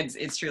 I mean,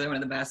 it's truly one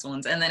of the best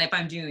ones. And then if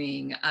I'm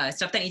doing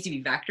stuff that needs to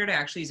be vectored, I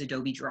actually use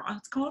Adobe Draw.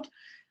 It's called,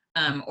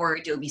 or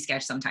Adobe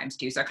Sketch sometimes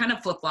too. So I kind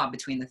of flip flop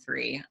between the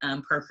three.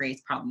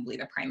 Procreate's probably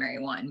the primary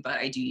one, but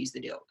I do use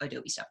the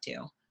Adobe stuff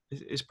too.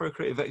 Is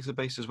Procreate vector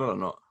based as well or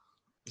not?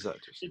 Is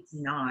that just... It's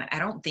not. I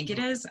don't think it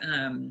is.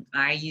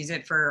 I use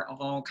it for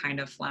all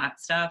kind of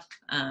flat stuff,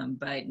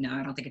 but no,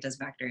 I don't think it does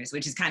vectors,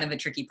 which is kind of a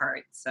tricky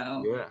part.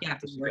 So you have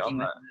to be working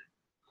with it.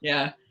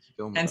 Yeah.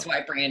 Hence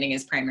why branding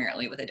is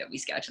primarily with Adobe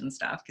Sketch and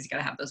stuff, because you got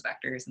to have those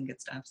vectors and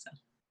good stuff. So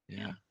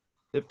yeah.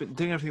 But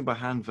doing everything by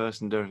hand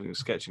first and doing everything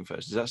sketching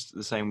first, is that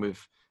the same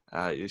with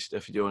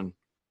if you're doing,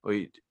 or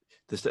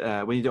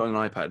when you do it on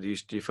an iPad,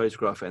 do you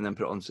photograph it and then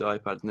put it onto the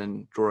iPad and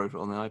then draw over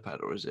it on the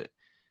iPad, or is it?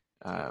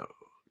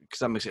 Because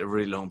that makes it a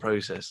really long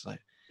process.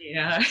 Like.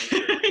 Yeah,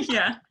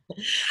 yeah.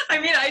 I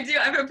mean, I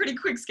have a pretty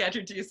quick sketch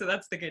or two, so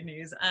that's the good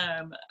news.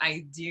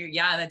 I do,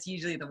 yeah, that's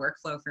usually the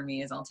workflow for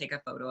me is I'll take a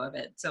photo of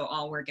it. So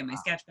I'll work in my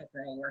sketchbook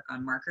or I'll work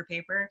on marker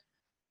paper.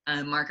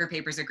 Marker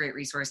paper is a great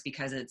resource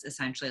because it's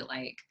essentially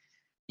like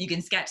you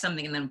can sketch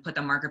something and then put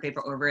the marker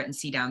paper over it and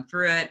see down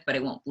through it, but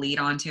it won't bleed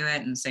onto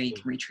it. And so you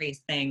can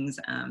retrace things.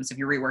 So if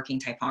you're reworking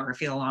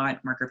typography a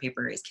lot, marker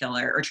paper is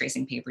killer, or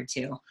tracing paper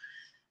too.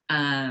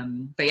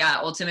 But yeah,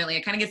 ultimately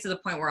it kind of gets to the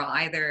point where I'll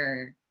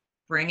either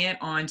bring it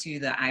onto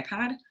the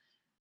iPad,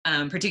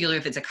 particularly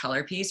if it's a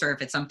color piece or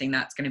if it's something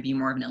that's going to be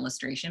more of an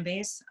illustration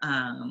base,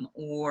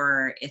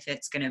 or if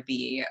it's going to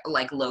be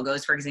like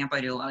logos, for example.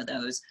 I do a lot of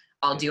those.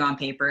 I'll do on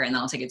paper and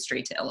then I'll take it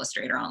straight to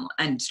Illustrator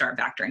and start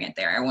vectoring it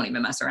there. I won't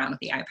even mess around with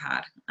the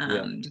iPad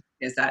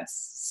because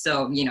that's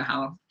so,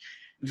 how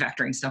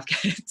vectoring stuff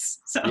gets.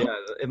 So yeah,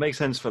 it makes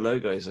sense for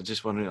logos. I'm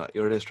just wondering, like,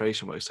 your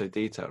illustration work so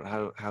detailed.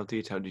 How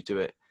detailed do you do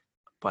it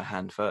by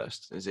hand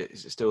first? Is it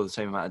still the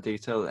same amount of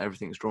detail and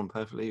everything's drawn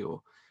perfectly,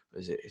 or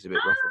is it a bit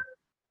rougher?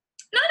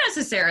 Not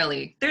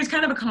necessarily. There's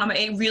kind of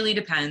it really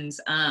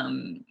depends.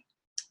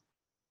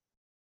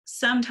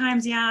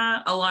 Sometimes,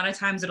 yeah. A lot of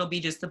times it'll be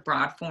just the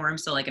broad form,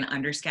 so like an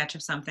undersketch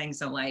of something.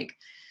 So like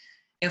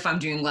if I'm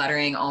doing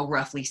lettering, I'll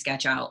roughly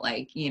sketch out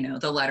like,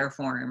 the letter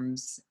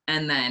forms.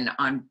 And then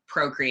on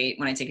Procreate,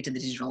 when I take it to the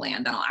digital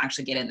land, then I'll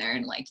actually get in there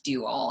and like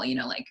do all,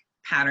 like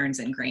patterns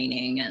and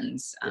graining and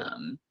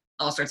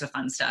all sorts of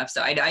fun stuff.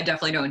 So I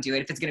definitely don't do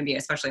it if it's going to be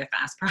especially a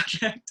fast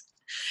project.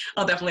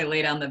 I'll definitely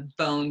lay down the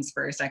bones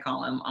first, I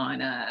call them,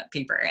 on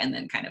paper, and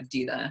then kind of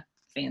do the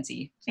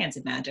fancy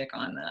magic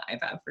on the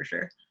iPad for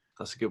sure.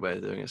 That's a good way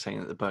of doing it, saying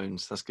that the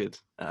bones. That's good.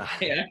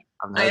 Yeah.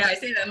 I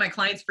say that and my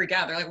clients freak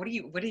out. They're like, what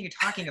are you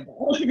talking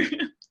about?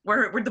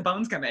 Where'd the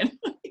bones come in?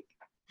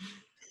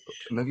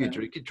 Maybe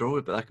you could draw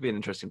it, but that could be an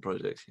interesting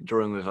project.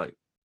 Drawing with like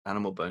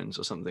animal bones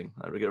or something.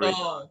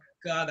 Oh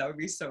God, that would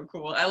be so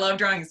cool. I love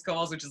drawing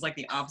skulls, which is like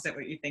the opposite of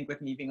what you think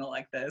with me being all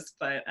like this.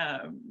 But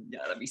yeah,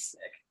 that'd be sick.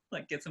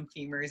 Like get some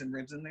femurs and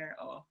ribs in there.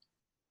 Oh,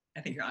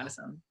 I think you're onto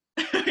something.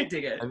 I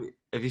dig it.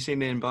 Have you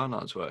seen Ian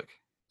Barnard's work?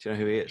 Do you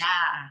know who he is?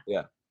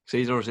 Yeah. So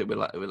he's always with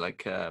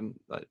like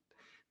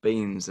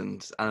beans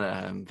and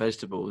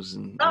vegetables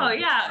and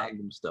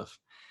random stuff.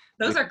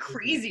 Those are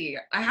crazy.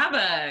 I have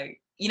I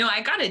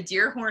got a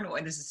deer horn.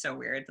 This is so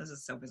weird. This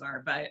is so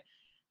bizarre, but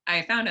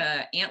I found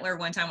a antler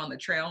one time on the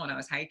trail when I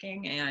was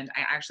hiking, and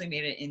I actually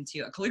made it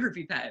into a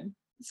calligraphy pen.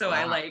 So wow.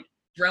 I like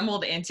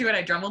dremelled into it.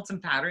 I dremelled some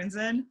patterns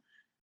in.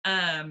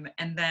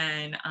 And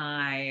then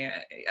I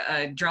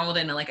dremelled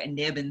in like a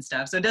nib and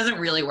stuff. So it doesn't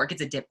really work.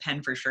 It's a dip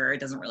pen for sure. It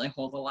doesn't really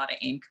hold a lot of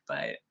ink,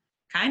 but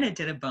kind of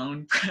did a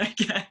bone, I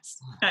guess.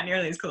 Not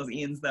nearly as cool as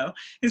Ian's though.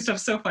 His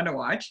stuff's so fun to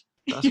watch.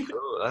 That's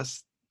cool.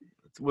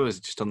 What was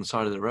it, just on the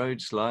side of the road,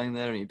 just lying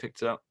there and you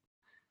picked it up?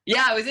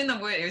 Yeah, I was in the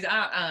woods. It was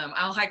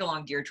I'll hike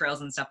along deer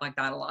trails and stuff like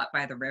that a lot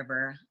by the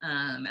river,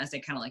 as they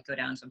kind of like go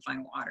down to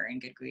find water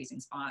and good grazing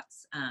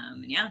spots.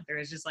 And yeah, there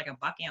was just like a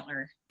buck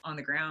antler on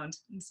the ground.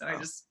 And so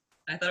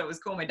I thought it was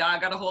cool. My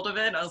dog got a hold of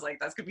it. I was like,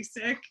 that's gonna be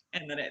sick.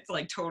 And then it's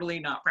like totally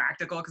not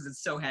practical because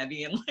it's so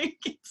heavy and like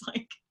it's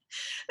like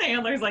the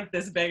antler's like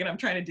this big and I'm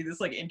trying to do this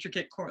like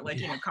intricate copper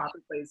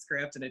plate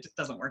script and it just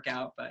doesn't work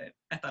out, but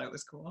I thought it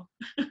was cool.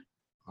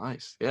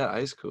 Nice. Yeah,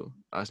 that is cool.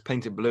 I was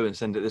painted blue and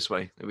send it this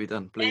way. It'll be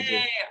done. Blue.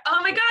 Hey. Oh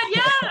my God,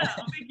 yeah.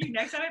 I'll make you,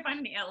 next time I find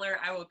an antler,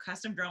 I will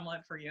custom dremel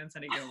it for you and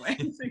send it your way.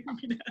 So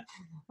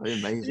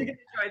amazing. You can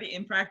enjoy the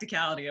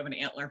impracticality of an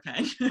antler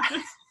pen.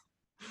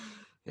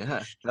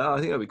 Yeah. No, I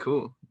think that'd be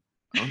cool.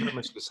 I wonder how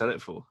much you could sell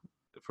it for.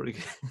 Pretty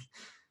good.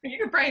 You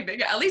could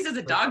probably at least as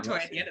a dog toy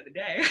at the end of the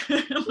day.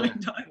 My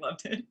dog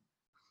loved it.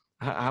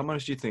 How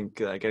much do you think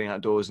getting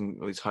outdoors and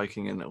all this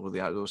hiking and all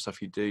the outdoor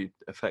stuff you do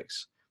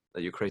affects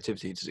your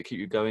creativity? Does it keep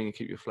you going and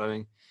keep you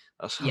flowing?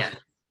 Yeah.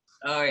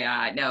 Oh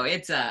yeah. No,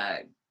 it's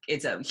a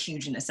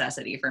huge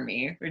necessity for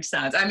me, which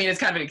sounds, it's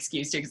kind of an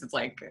excuse too, because it's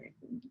like,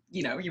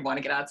 you want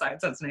to get outside.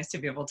 So it's nice to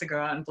be able to go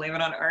out and blame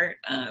it on art.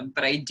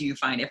 But I do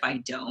find if I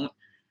don't,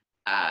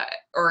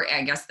 or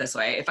I guess this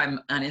way, if I'm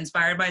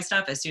uninspired by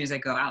stuff, as soon as I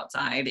go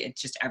outside,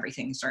 it's just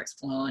everything starts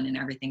flowing and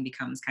everything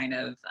becomes kind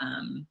of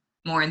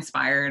more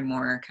inspired,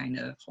 more kind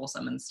of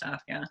wholesome and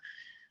stuff. Yeah.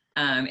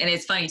 And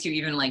it's funny too,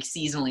 even like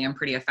seasonally, I'm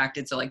pretty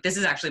affected. So like, this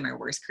is actually my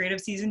worst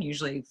creative season,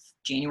 usually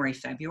January,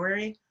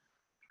 February,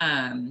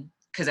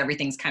 because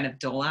everything's kind of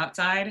dull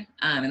outside.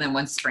 And then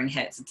once spring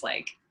hits, it's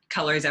like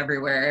colors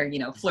everywhere,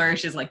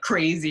 flourishes like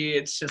crazy.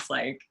 It's just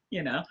like,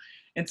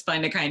 it's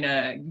fun to kind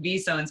of be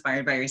so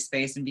inspired by your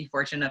space and be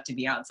fortunate enough to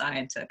be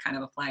outside to kind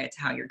of apply it to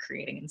how you're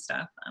creating and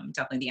stuff.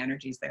 Definitely the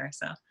energy's there.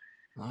 So,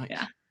 nice.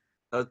 Yeah.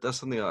 That's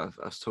something I've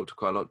talked to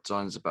quite a lot of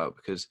designers about,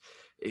 because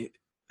it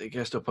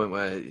gets to a point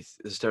where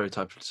the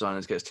stereotype of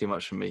designers gets too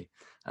much for me.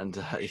 And,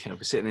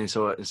 we're sitting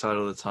inside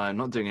all the time,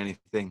 not doing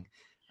anything.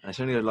 And it's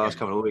only the last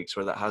couple of weeks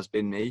where that has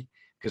been me,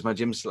 because my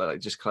gym's like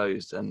just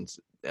closed and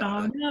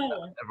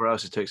everywhere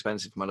else is too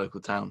expensive for my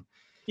local town.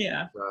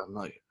 Yeah. So I'm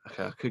like,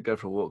 okay, I could go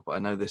for a walk, but I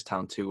know this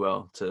town too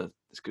well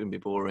it's going to be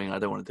boring. I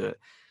don't want to do it.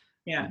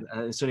 Yeah.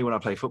 And it's only when I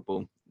play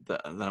football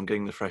that I'm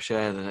getting the fresh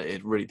air, then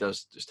it really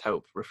does just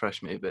help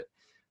refresh me a bit.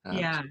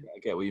 Yeah. So I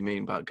get what you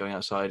mean about going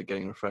outside and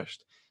getting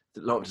refreshed. A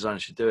lot of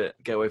designers should do it.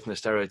 Get away from the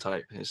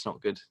stereotype. It's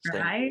not good.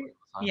 Right?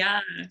 Yeah.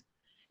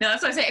 No,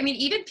 that's what I say.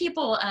 Even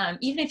people,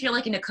 even if you're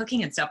like into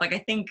cooking and stuff, like I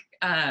think,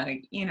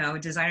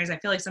 designers, I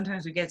feel like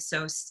sometimes we get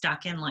so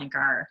stuck in like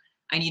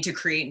I need to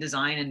create and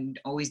design and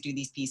always do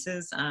these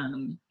pieces.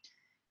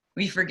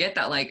 We forget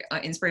that like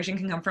inspiration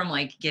can come from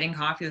like getting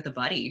coffee with a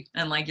buddy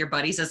and like your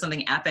buddy says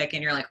something epic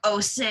and you're like, oh,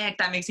 sick.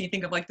 That makes me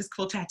think of like this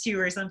cool tattoo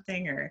or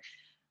something, or,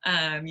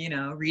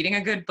 reading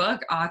a good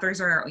book. Authors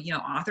are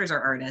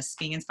artists,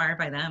 being inspired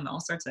by them,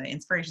 all sorts of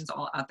inspirations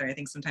all out there. I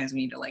think sometimes we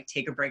need to like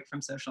take a break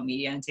from social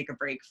media and take a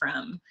break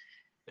from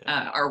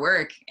our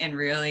work and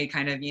really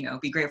kind of,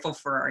 be grateful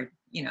for our,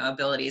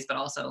 abilities, but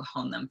also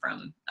hone them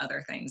from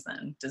other things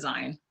than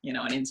design,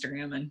 on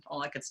Instagram and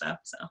all that good stuff.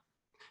 So.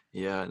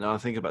 Yeah, no, I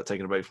think about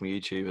taking a break from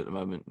YouTube at the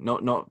moment.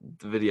 Not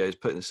the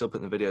videos, still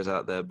putting the videos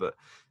out there, but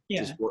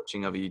just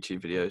watching other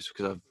YouTube videos,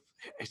 because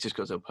it's just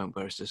got to a point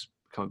where it's just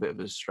become a bit of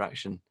a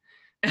distraction.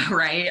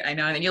 Right, I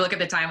know. And then you look at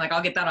the time, like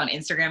I'll get that on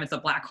Instagram. It's a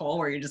black hole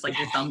where you're just like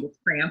your thumb gets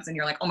cramps and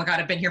you're like, oh my God,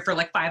 I've been here for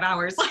like 5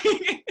 hours. Like,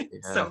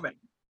 it's so bad.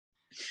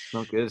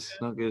 Not good.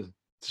 Not good.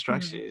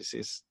 Distraction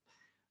is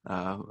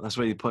That's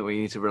really the point where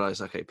you need to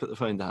realize, okay, put the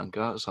phone down,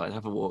 go outside,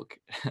 have a walk,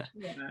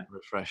 Yeah.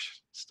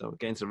 refresh, stuff,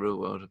 get into the real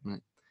world, isn't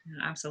it?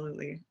 Yeah,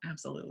 absolutely.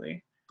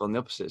 Absolutely. But on the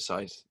opposite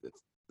side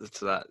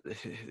to that,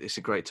 it's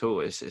a great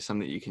tool. It's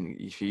something that you can,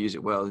 if you use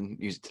it well and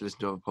use it to listen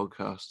to other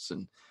podcasts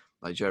and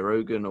like Joe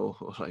Rogan or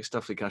like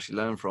stuff that you can actually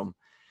learn from.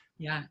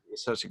 Yeah.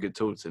 It's such a good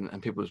tool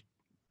and people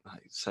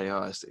like say,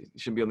 oh, you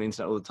shouldn't be on the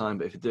internet all the time,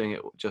 but if you're doing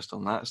it just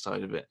on that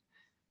side of it,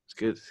 it's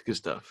good. It's good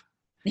stuff.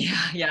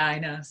 Yeah. Yeah. I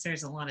know. So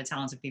there's a lot of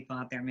talented people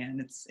out there, man.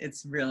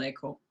 It's really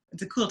cool.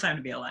 It's a cool time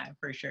to be alive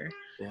for sure.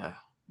 Yeah.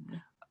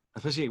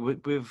 Especially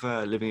with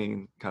living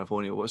in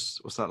California, what's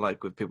that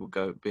like with people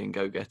being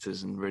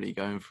go-getters and really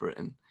going for it?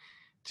 And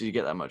do you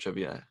get that much over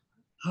there?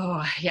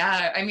 Oh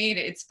yeah, I mean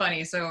it's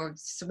funny. So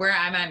where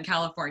I'm at in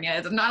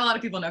California, not a lot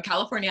of people know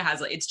California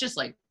has it's just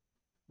like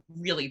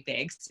really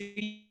big.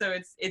 So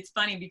it's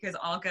funny because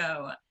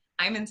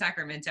I'm in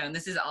Sacramento, and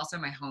this is also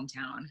my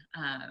hometown.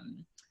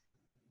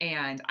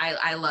 And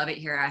I love it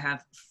here. I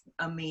have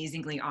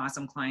amazingly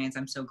awesome clients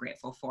I'm so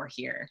grateful for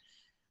here.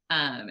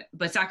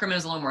 But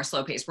Sacramento's a little more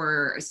slow paced.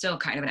 We're still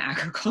kind of an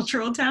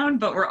agricultural town,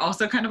 but we're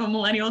also kind of a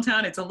millennial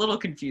town. It's a little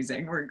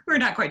confusing. We're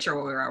not quite sure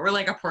where we are. We're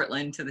like a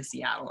Portland to the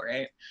Seattle,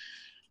 right?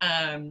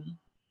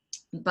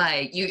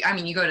 But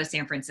you go to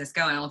San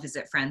Francisco and I'll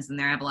visit friends, and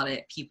there I have a lot of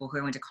people who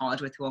I went to college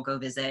with who I'll go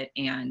visit,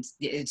 and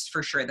it's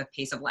for sure the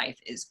pace of life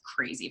is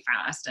crazy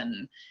fast,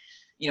 and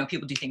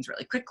people do things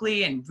really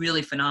quickly and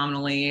really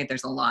phenomenally.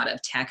 There's a lot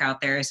of tech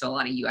out there, so a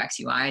lot of UX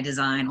UI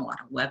design, a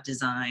lot of web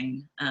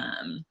design.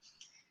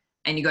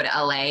 And you go to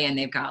LA and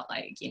they've got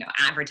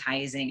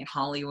advertising and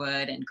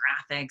Hollywood and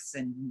graphics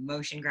and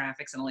motion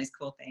graphics and all these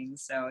cool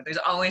things. So there's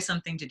always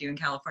something to do in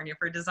California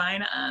for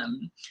design.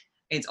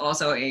 It's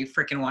also a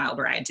freaking wild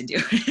ride to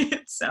do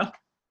it. So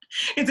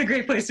it's a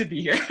great place to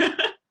be here,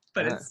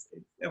 but it's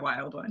a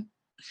wild one.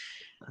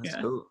 That's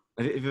cool.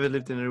 Have you ever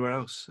lived anywhere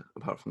else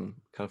apart from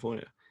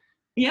California?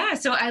 Yeah,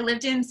 so I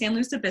lived in San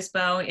Luis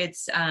Obispo.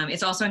 It's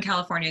also in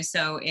California,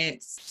 so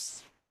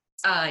it's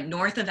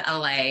north of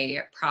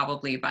LA,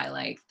 probably by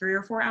like 3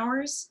 or 4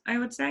 hours, I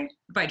would say,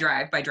 by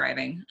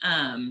driving.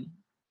 And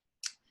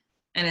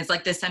it's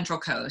like the Central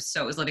Coast,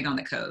 so it was living on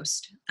the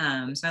coast.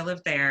 So I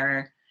lived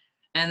there,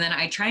 and then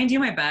I try and do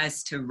my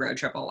best to road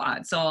trip a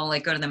lot. So I'll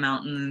like go to the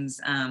mountains.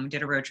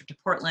 Did a road trip to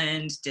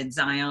Portland, did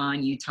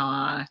Zion,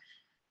 Utah,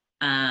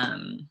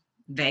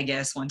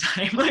 Vegas one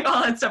time, like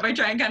all that stuff. I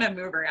try and kind of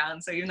move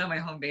around. So even though my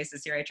home base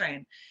is here, I try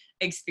and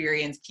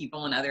experience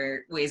people and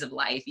other ways of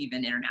life,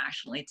 even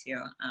internationally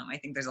too. I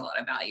think there's a lot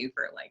of value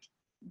for like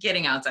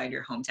getting outside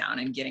your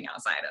hometown and getting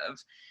outside of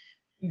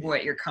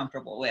what you're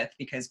comfortable with,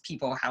 because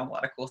people have a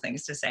lot of cool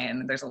things to say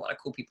and there's a lot of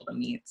cool people to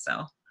meet.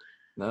 So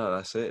no,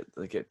 that's it.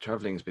 Like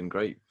traveling's been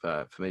great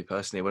for me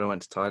personally. When I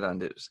went to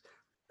Thailand, it was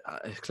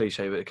it's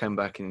cliche, but it came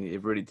back and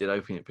it really did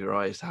open up your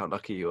eyes to how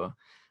lucky you are.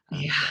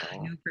 And, yeah,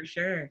 no, for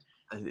sure.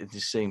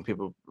 Just seeing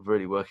people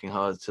really working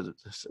hard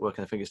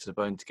working their fingers to the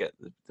bone to get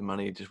the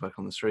money, just work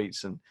on the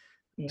streets and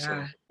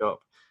shop.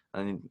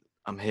 And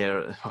I'm here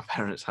at my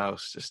parents'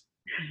 house, just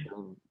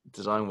doing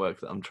design work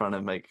that I'm trying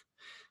to make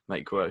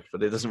work,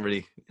 but it doesn't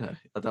really, I'm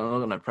not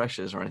got no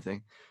pressures or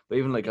anything. But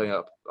even like going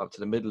up to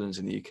the Midlands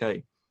in the UK,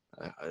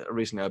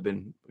 recently I've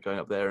been going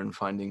up there and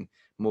finding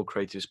more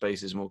creative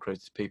spaces, more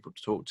creative people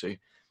to talk to.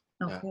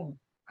 Oh, cool.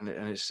 And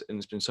it's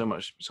been so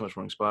much more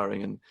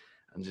inspiring and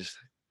just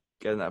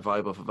getting that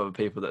vibe off of other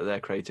people that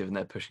they're creative and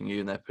they're pushing you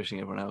and they're pushing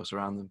everyone else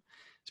around them.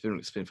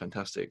 It's been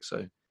fantastic.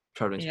 So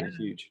traveling's been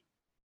huge.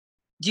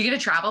 Do you get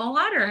to travel a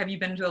lot, or have you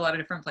been to a lot of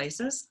different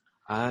places?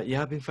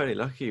 Yeah, I've been fairly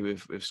lucky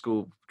with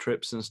school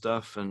trips and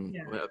stuff, and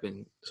I've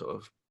been sort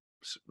of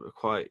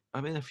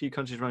I'm in a few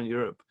countries around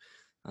Europe.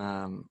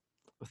 I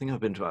think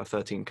I've been to about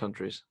 13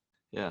 countries.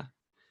 Yeah.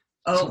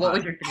 Oh, what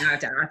was your favorite? I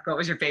have to ask, what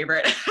was your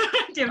favorite?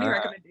 Do you have any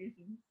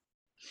recommendations?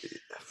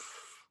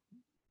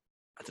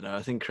 I don't know.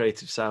 I think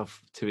Creative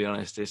South, to be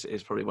honest,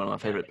 is probably one of my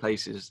favorite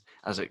places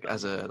as a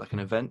like an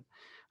event.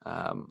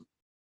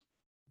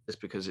 Just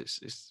because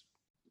it's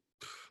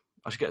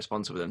I should get a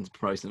sponsor with them,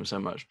 promoting them so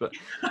much, but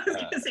I was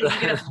gonna say, you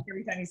get a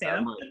every time you say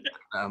them.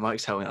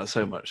 Mike's helping out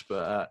so much,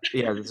 but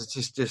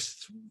it's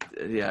just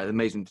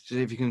amazing.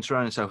 If you can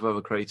surround yourself with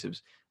other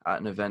creatives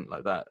at an event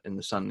like that in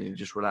the sun, and you're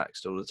just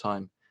relaxed all the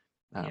time.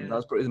 That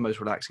was probably the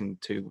most relaxing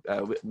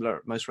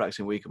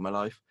week of my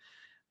life.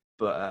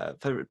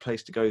 But favorite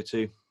place to go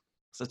to?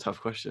 It's a tough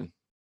question.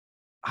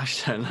 I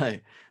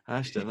actually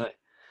don't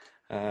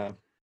know.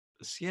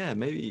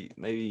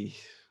 Maybe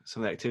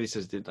some of the activities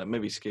I did, like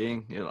maybe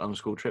skiing, on a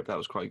school trip. That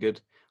was quite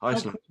good.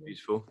 Iceland was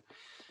beautiful.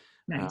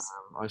 Nice.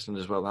 Iceland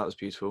as well. That was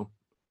beautiful.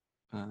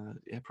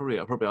 Probably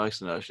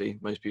Iceland actually,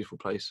 most beautiful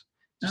place.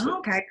 Just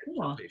okay,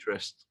 cool.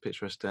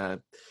 Picturesque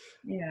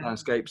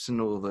landscapes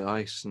and all the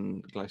ice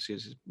and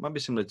glaciers. It might be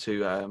similar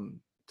to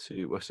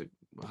what's it?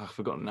 I've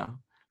forgotten now.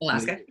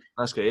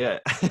 Alaska, yeah.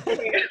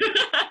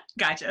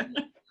 Gotcha.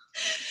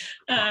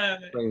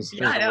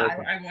 Yeah, I know.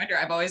 I wonder.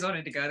 I've always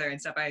wanted to go there and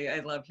stuff.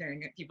 I love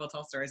hearing people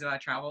tell stories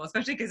about travel,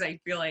 especially because I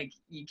feel like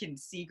you can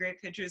see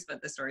great pictures,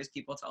 but the stories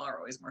people tell are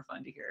always more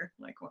fun to hear,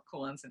 like what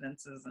cool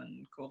incidences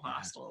and cool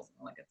hostels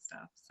and all that good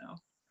stuff. So.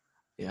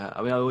 Yeah,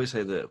 I mean, I always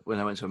say that when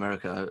I went to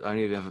America,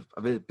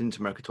 I've been to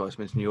America twice. I've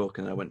been to New York,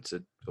 and I went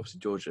to obviously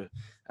Georgia.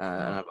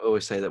 And I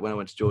always say that when I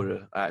went to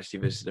Georgia, I actually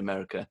visited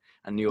America,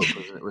 and New York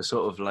was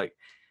sort of like,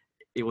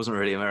 it wasn't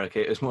really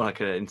America. It was more like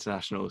an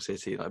international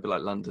city, like a bit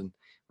like London,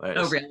 where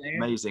Oh, it's really?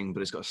 amazing,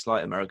 but it's got a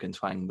slight American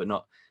twang, but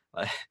not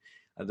like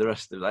the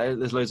rest of it.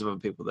 There's loads of other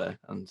people there,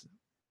 and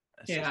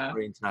it's Yeah.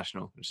 very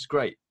international, which is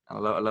great.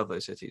 And I love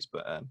those cities,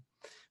 but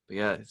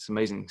yeah, it's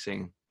amazing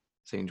seeing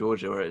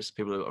Georgia, where it's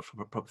people who've got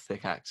a proper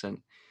thick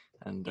accent,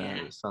 and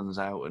the sun's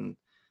out, and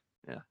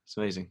yeah, it's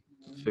amazing.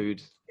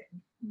 Food.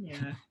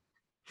 Yeah.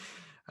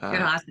 Good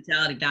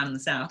hospitality down in the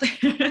South.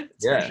 Yeah,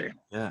 for sure.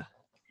 yeah,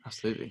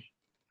 absolutely.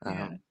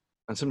 Yeah.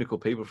 And so many cool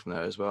people from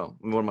there as well.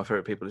 One of my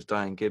favorite people is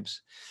Diane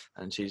Gibbs,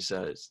 and she's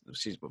I'll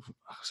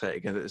say it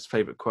again. His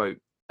favorite quote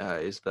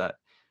is that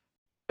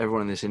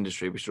everyone in this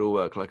industry, we should all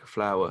work like a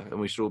flower, and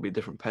we should all be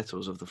different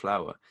petals of the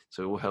flower,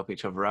 so we all help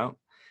each other out,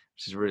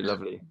 which is really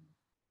lovely.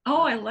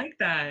 Oh, I like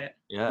that.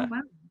 Yeah. Oh,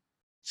 wow.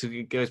 So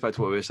it goes back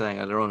to what we were saying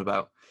earlier on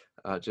about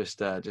just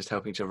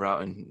helping each other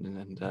out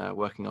and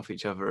working off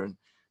each other and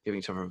giving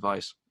each other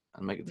advice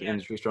and making the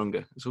industry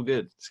stronger. It's all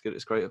good. It's good.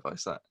 It's great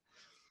advice, that.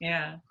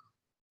 Yeah.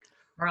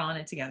 We're all in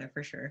it together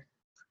for sure.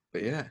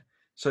 But yeah.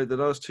 So the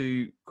last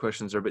two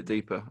questions are a bit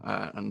deeper,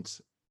 and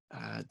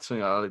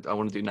something I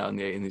want to do now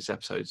in these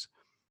episodes.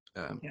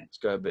 Let's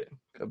go a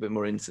bit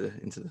more into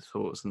the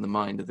thoughts and the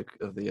mind of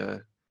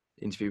the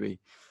interviewee.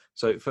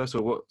 So first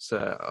of all, what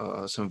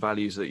are some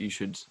values that you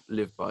should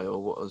live by,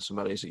 or what are some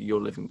values that you're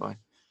living by?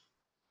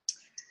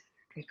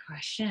 Good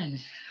question.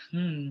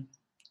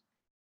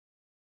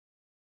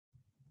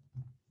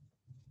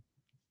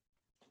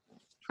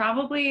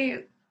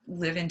 Probably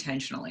live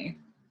intentionally.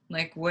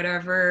 Like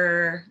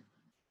whatever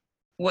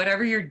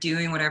you're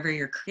doing, whatever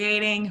you're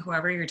creating,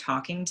 whoever you're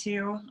talking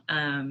to,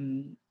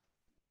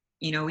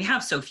 we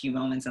have so few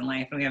moments in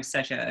life and we have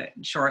such a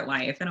short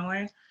life in a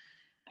way.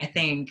 I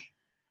think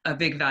a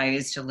big value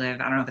is to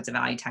live, I don't know if it's a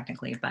value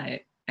technically,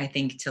 but I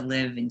think to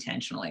live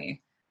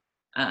intentionally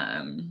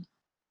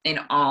in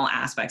all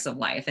aspects of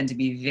life, and to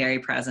be very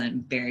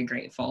present, very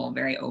grateful,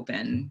 very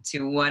open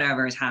to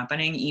whatever is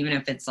happening, even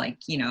if it's like,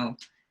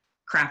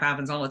 crap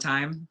happens all the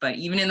time. But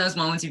even in those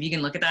moments, if you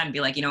can look at that and be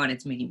like, you know what,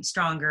 it's making me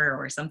stronger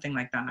or something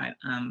like that.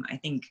 I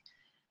think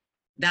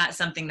that's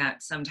something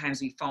that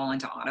sometimes we fall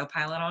into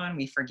autopilot on.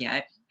 We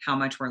forget how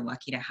much we're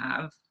lucky to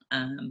have.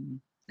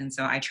 And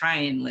so I try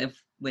and live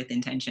with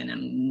intention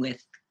and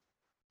with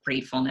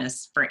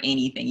gratefulness for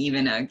anything,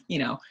 even a,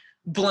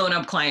 blown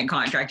up client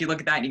contract. You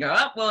look at that and you go,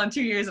 oh, well, in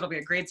 2 years, it'll be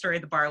a great story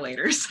at the bar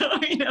later. So,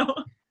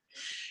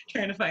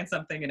 trying to find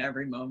something in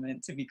every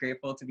moment to be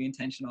grateful, to be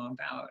intentional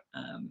about,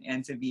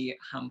 and to be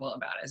humble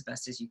about as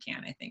best as you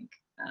can. I think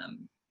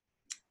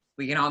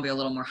we can all be a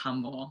little more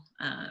humble.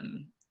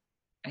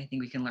 I think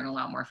we can learn a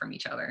lot more from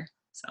each other.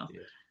 So.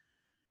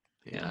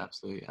 Yeah,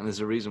 absolutely. And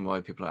there's a reason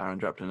why people like Aaron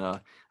Draplin are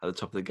at the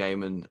top of the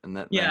game, and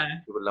that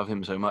people love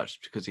him so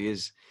much, because he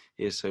is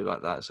so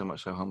like that, so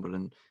much, so humble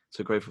and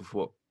so grateful for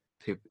what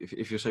people,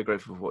 if you're so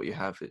grateful for what you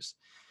have, it's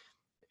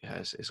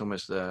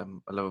almost a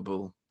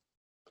lovable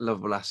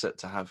asset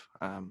to have,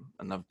 and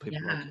have people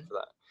love you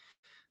for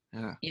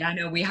that. Yeah, I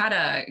know. We had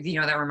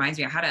that reminds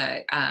me, I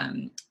had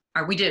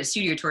we did a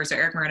studio tour. So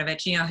Eric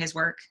Marinovich, his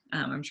work.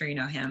 I'm sure you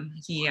know him.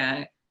 He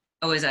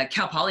was a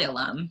Cal Poly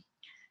alum.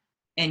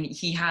 And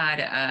he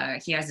has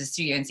a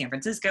studio in San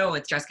Francisco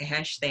with Jessica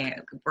Hitch. They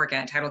work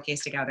at Title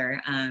Case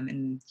together.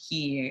 And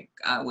he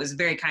was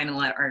very kind to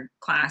let our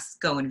class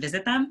go and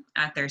visit them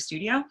at their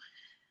studio.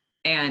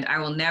 And I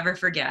will never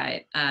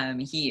forget,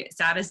 he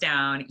sat us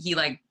down. He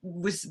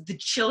was the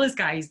chillest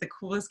guy. He's the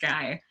coolest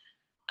guy.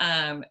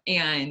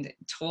 And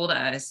told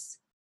us,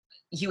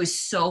 he was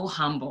so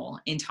humble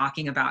in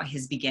talking about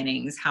his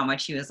beginnings, how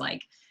much he was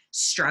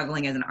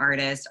struggling as an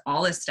artist,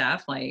 all this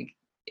stuff.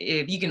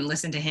 If you can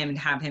listen to him and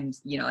have him,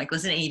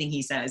 listen to anything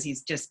he says,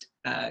 he's just,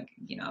 a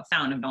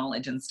fountain of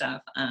knowledge and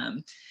stuff.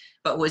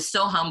 But was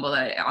so humble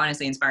that it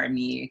honestly inspired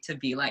me to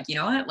be like, you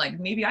know what,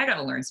 maybe I got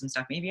to learn some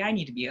stuff. Maybe I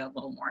need to be a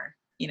little more,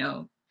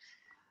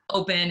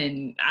 open.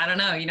 And I don't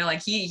know,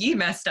 he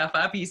messed stuff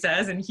up, he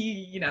says, and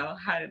he,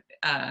 had,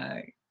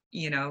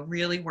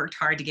 really worked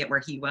hard to get where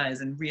he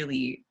was, and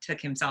really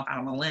took himself out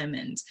on a limb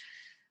and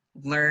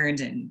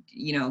learned. And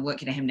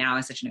looking at him now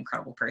as such an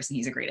incredible person,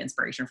 he's a great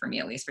inspiration for me,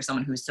 at least for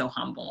someone who's so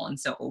humble and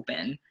so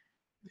open,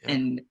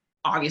 and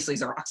obviously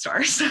he's a rock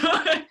star. So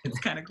it's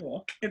kind of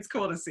cool. It's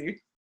cool to see.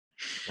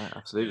 Yeah,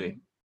 absolutely.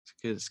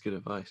 It's good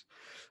advice.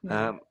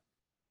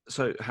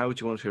 So how would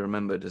you want to be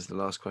remembered as the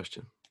last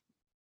question?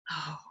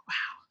 Oh, wow.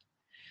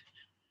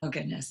 Oh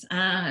goodness.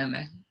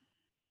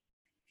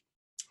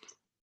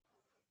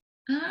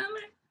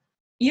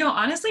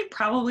 Honestly,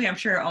 probably, I'm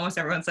sure almost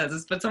everyone says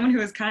this, but someone who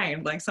is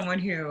kind, someone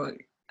who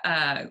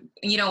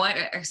you know what,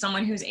 as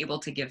someone who's able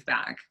to give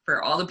back,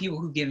 for all the people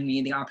who've given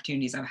me the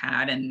opportunities I've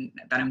had and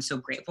that I'm so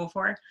grateful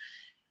for,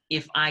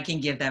 if I can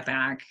give that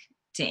back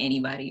to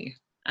anybody,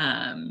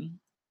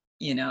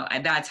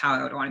 that's how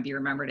I would want to be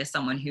remembered, as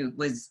someone who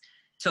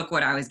took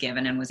what I was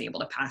given and was able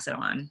to pass it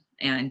on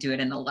and do it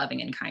in a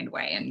loving and kind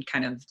way. And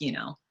kind of,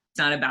 it's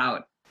not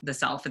about the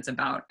self, it's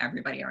about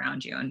everybody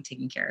around you and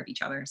taking care of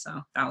each other.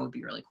 So that would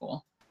be really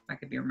cool if I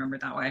could be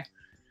remembered that way.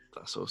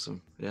 That's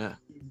awesome. Yeah.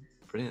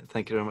 Brilliant.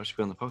 Thank you very much for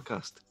being on the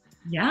podcast.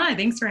 Yeah,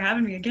 thanks for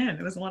having me again.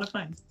 It was a lot of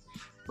fun.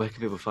 Where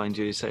can people find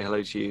you, say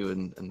hello to you,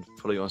 and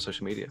follow you on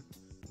social media?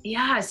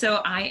 Yeah,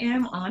 so I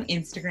am on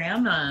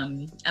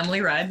Instagram,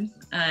 Emily Rudd,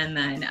 and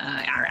then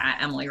at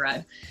Emily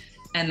Rudd,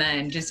 and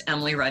then just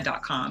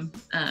emilyrudd.com.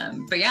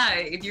 But yeah,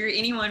 if you're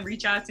anyone,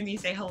 reach out to me,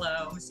 say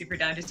hello. I'm super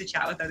down just to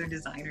chat with other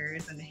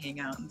designers and to hang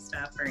out and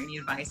stuff, or any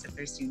advice if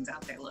there's students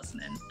out there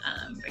listening.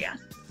 But yeah,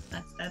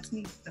 that's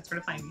me. That's where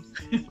to find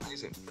me.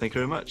 Amazing. Thank you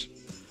very much.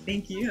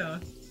 Thank you.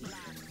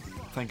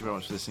 Thank you very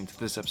much for listening to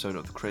this episode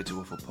of the Creative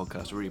Waffle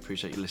Podcast. I really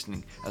appreciate you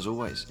listening, as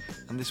always.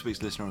 And this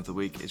week's Listener of the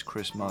Week is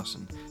Chris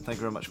Marson. Thank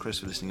you very much, Chris,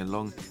 for listening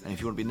along. And if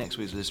you want to be next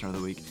week's Listener of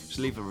the Week, just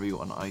leave a review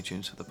on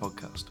iTunes for the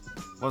podcast.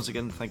 Once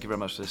again, thank you very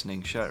much for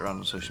listening. Share it around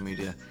on social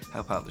media,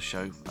 help out the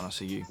show, and I'll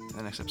see you in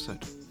the next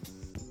episode.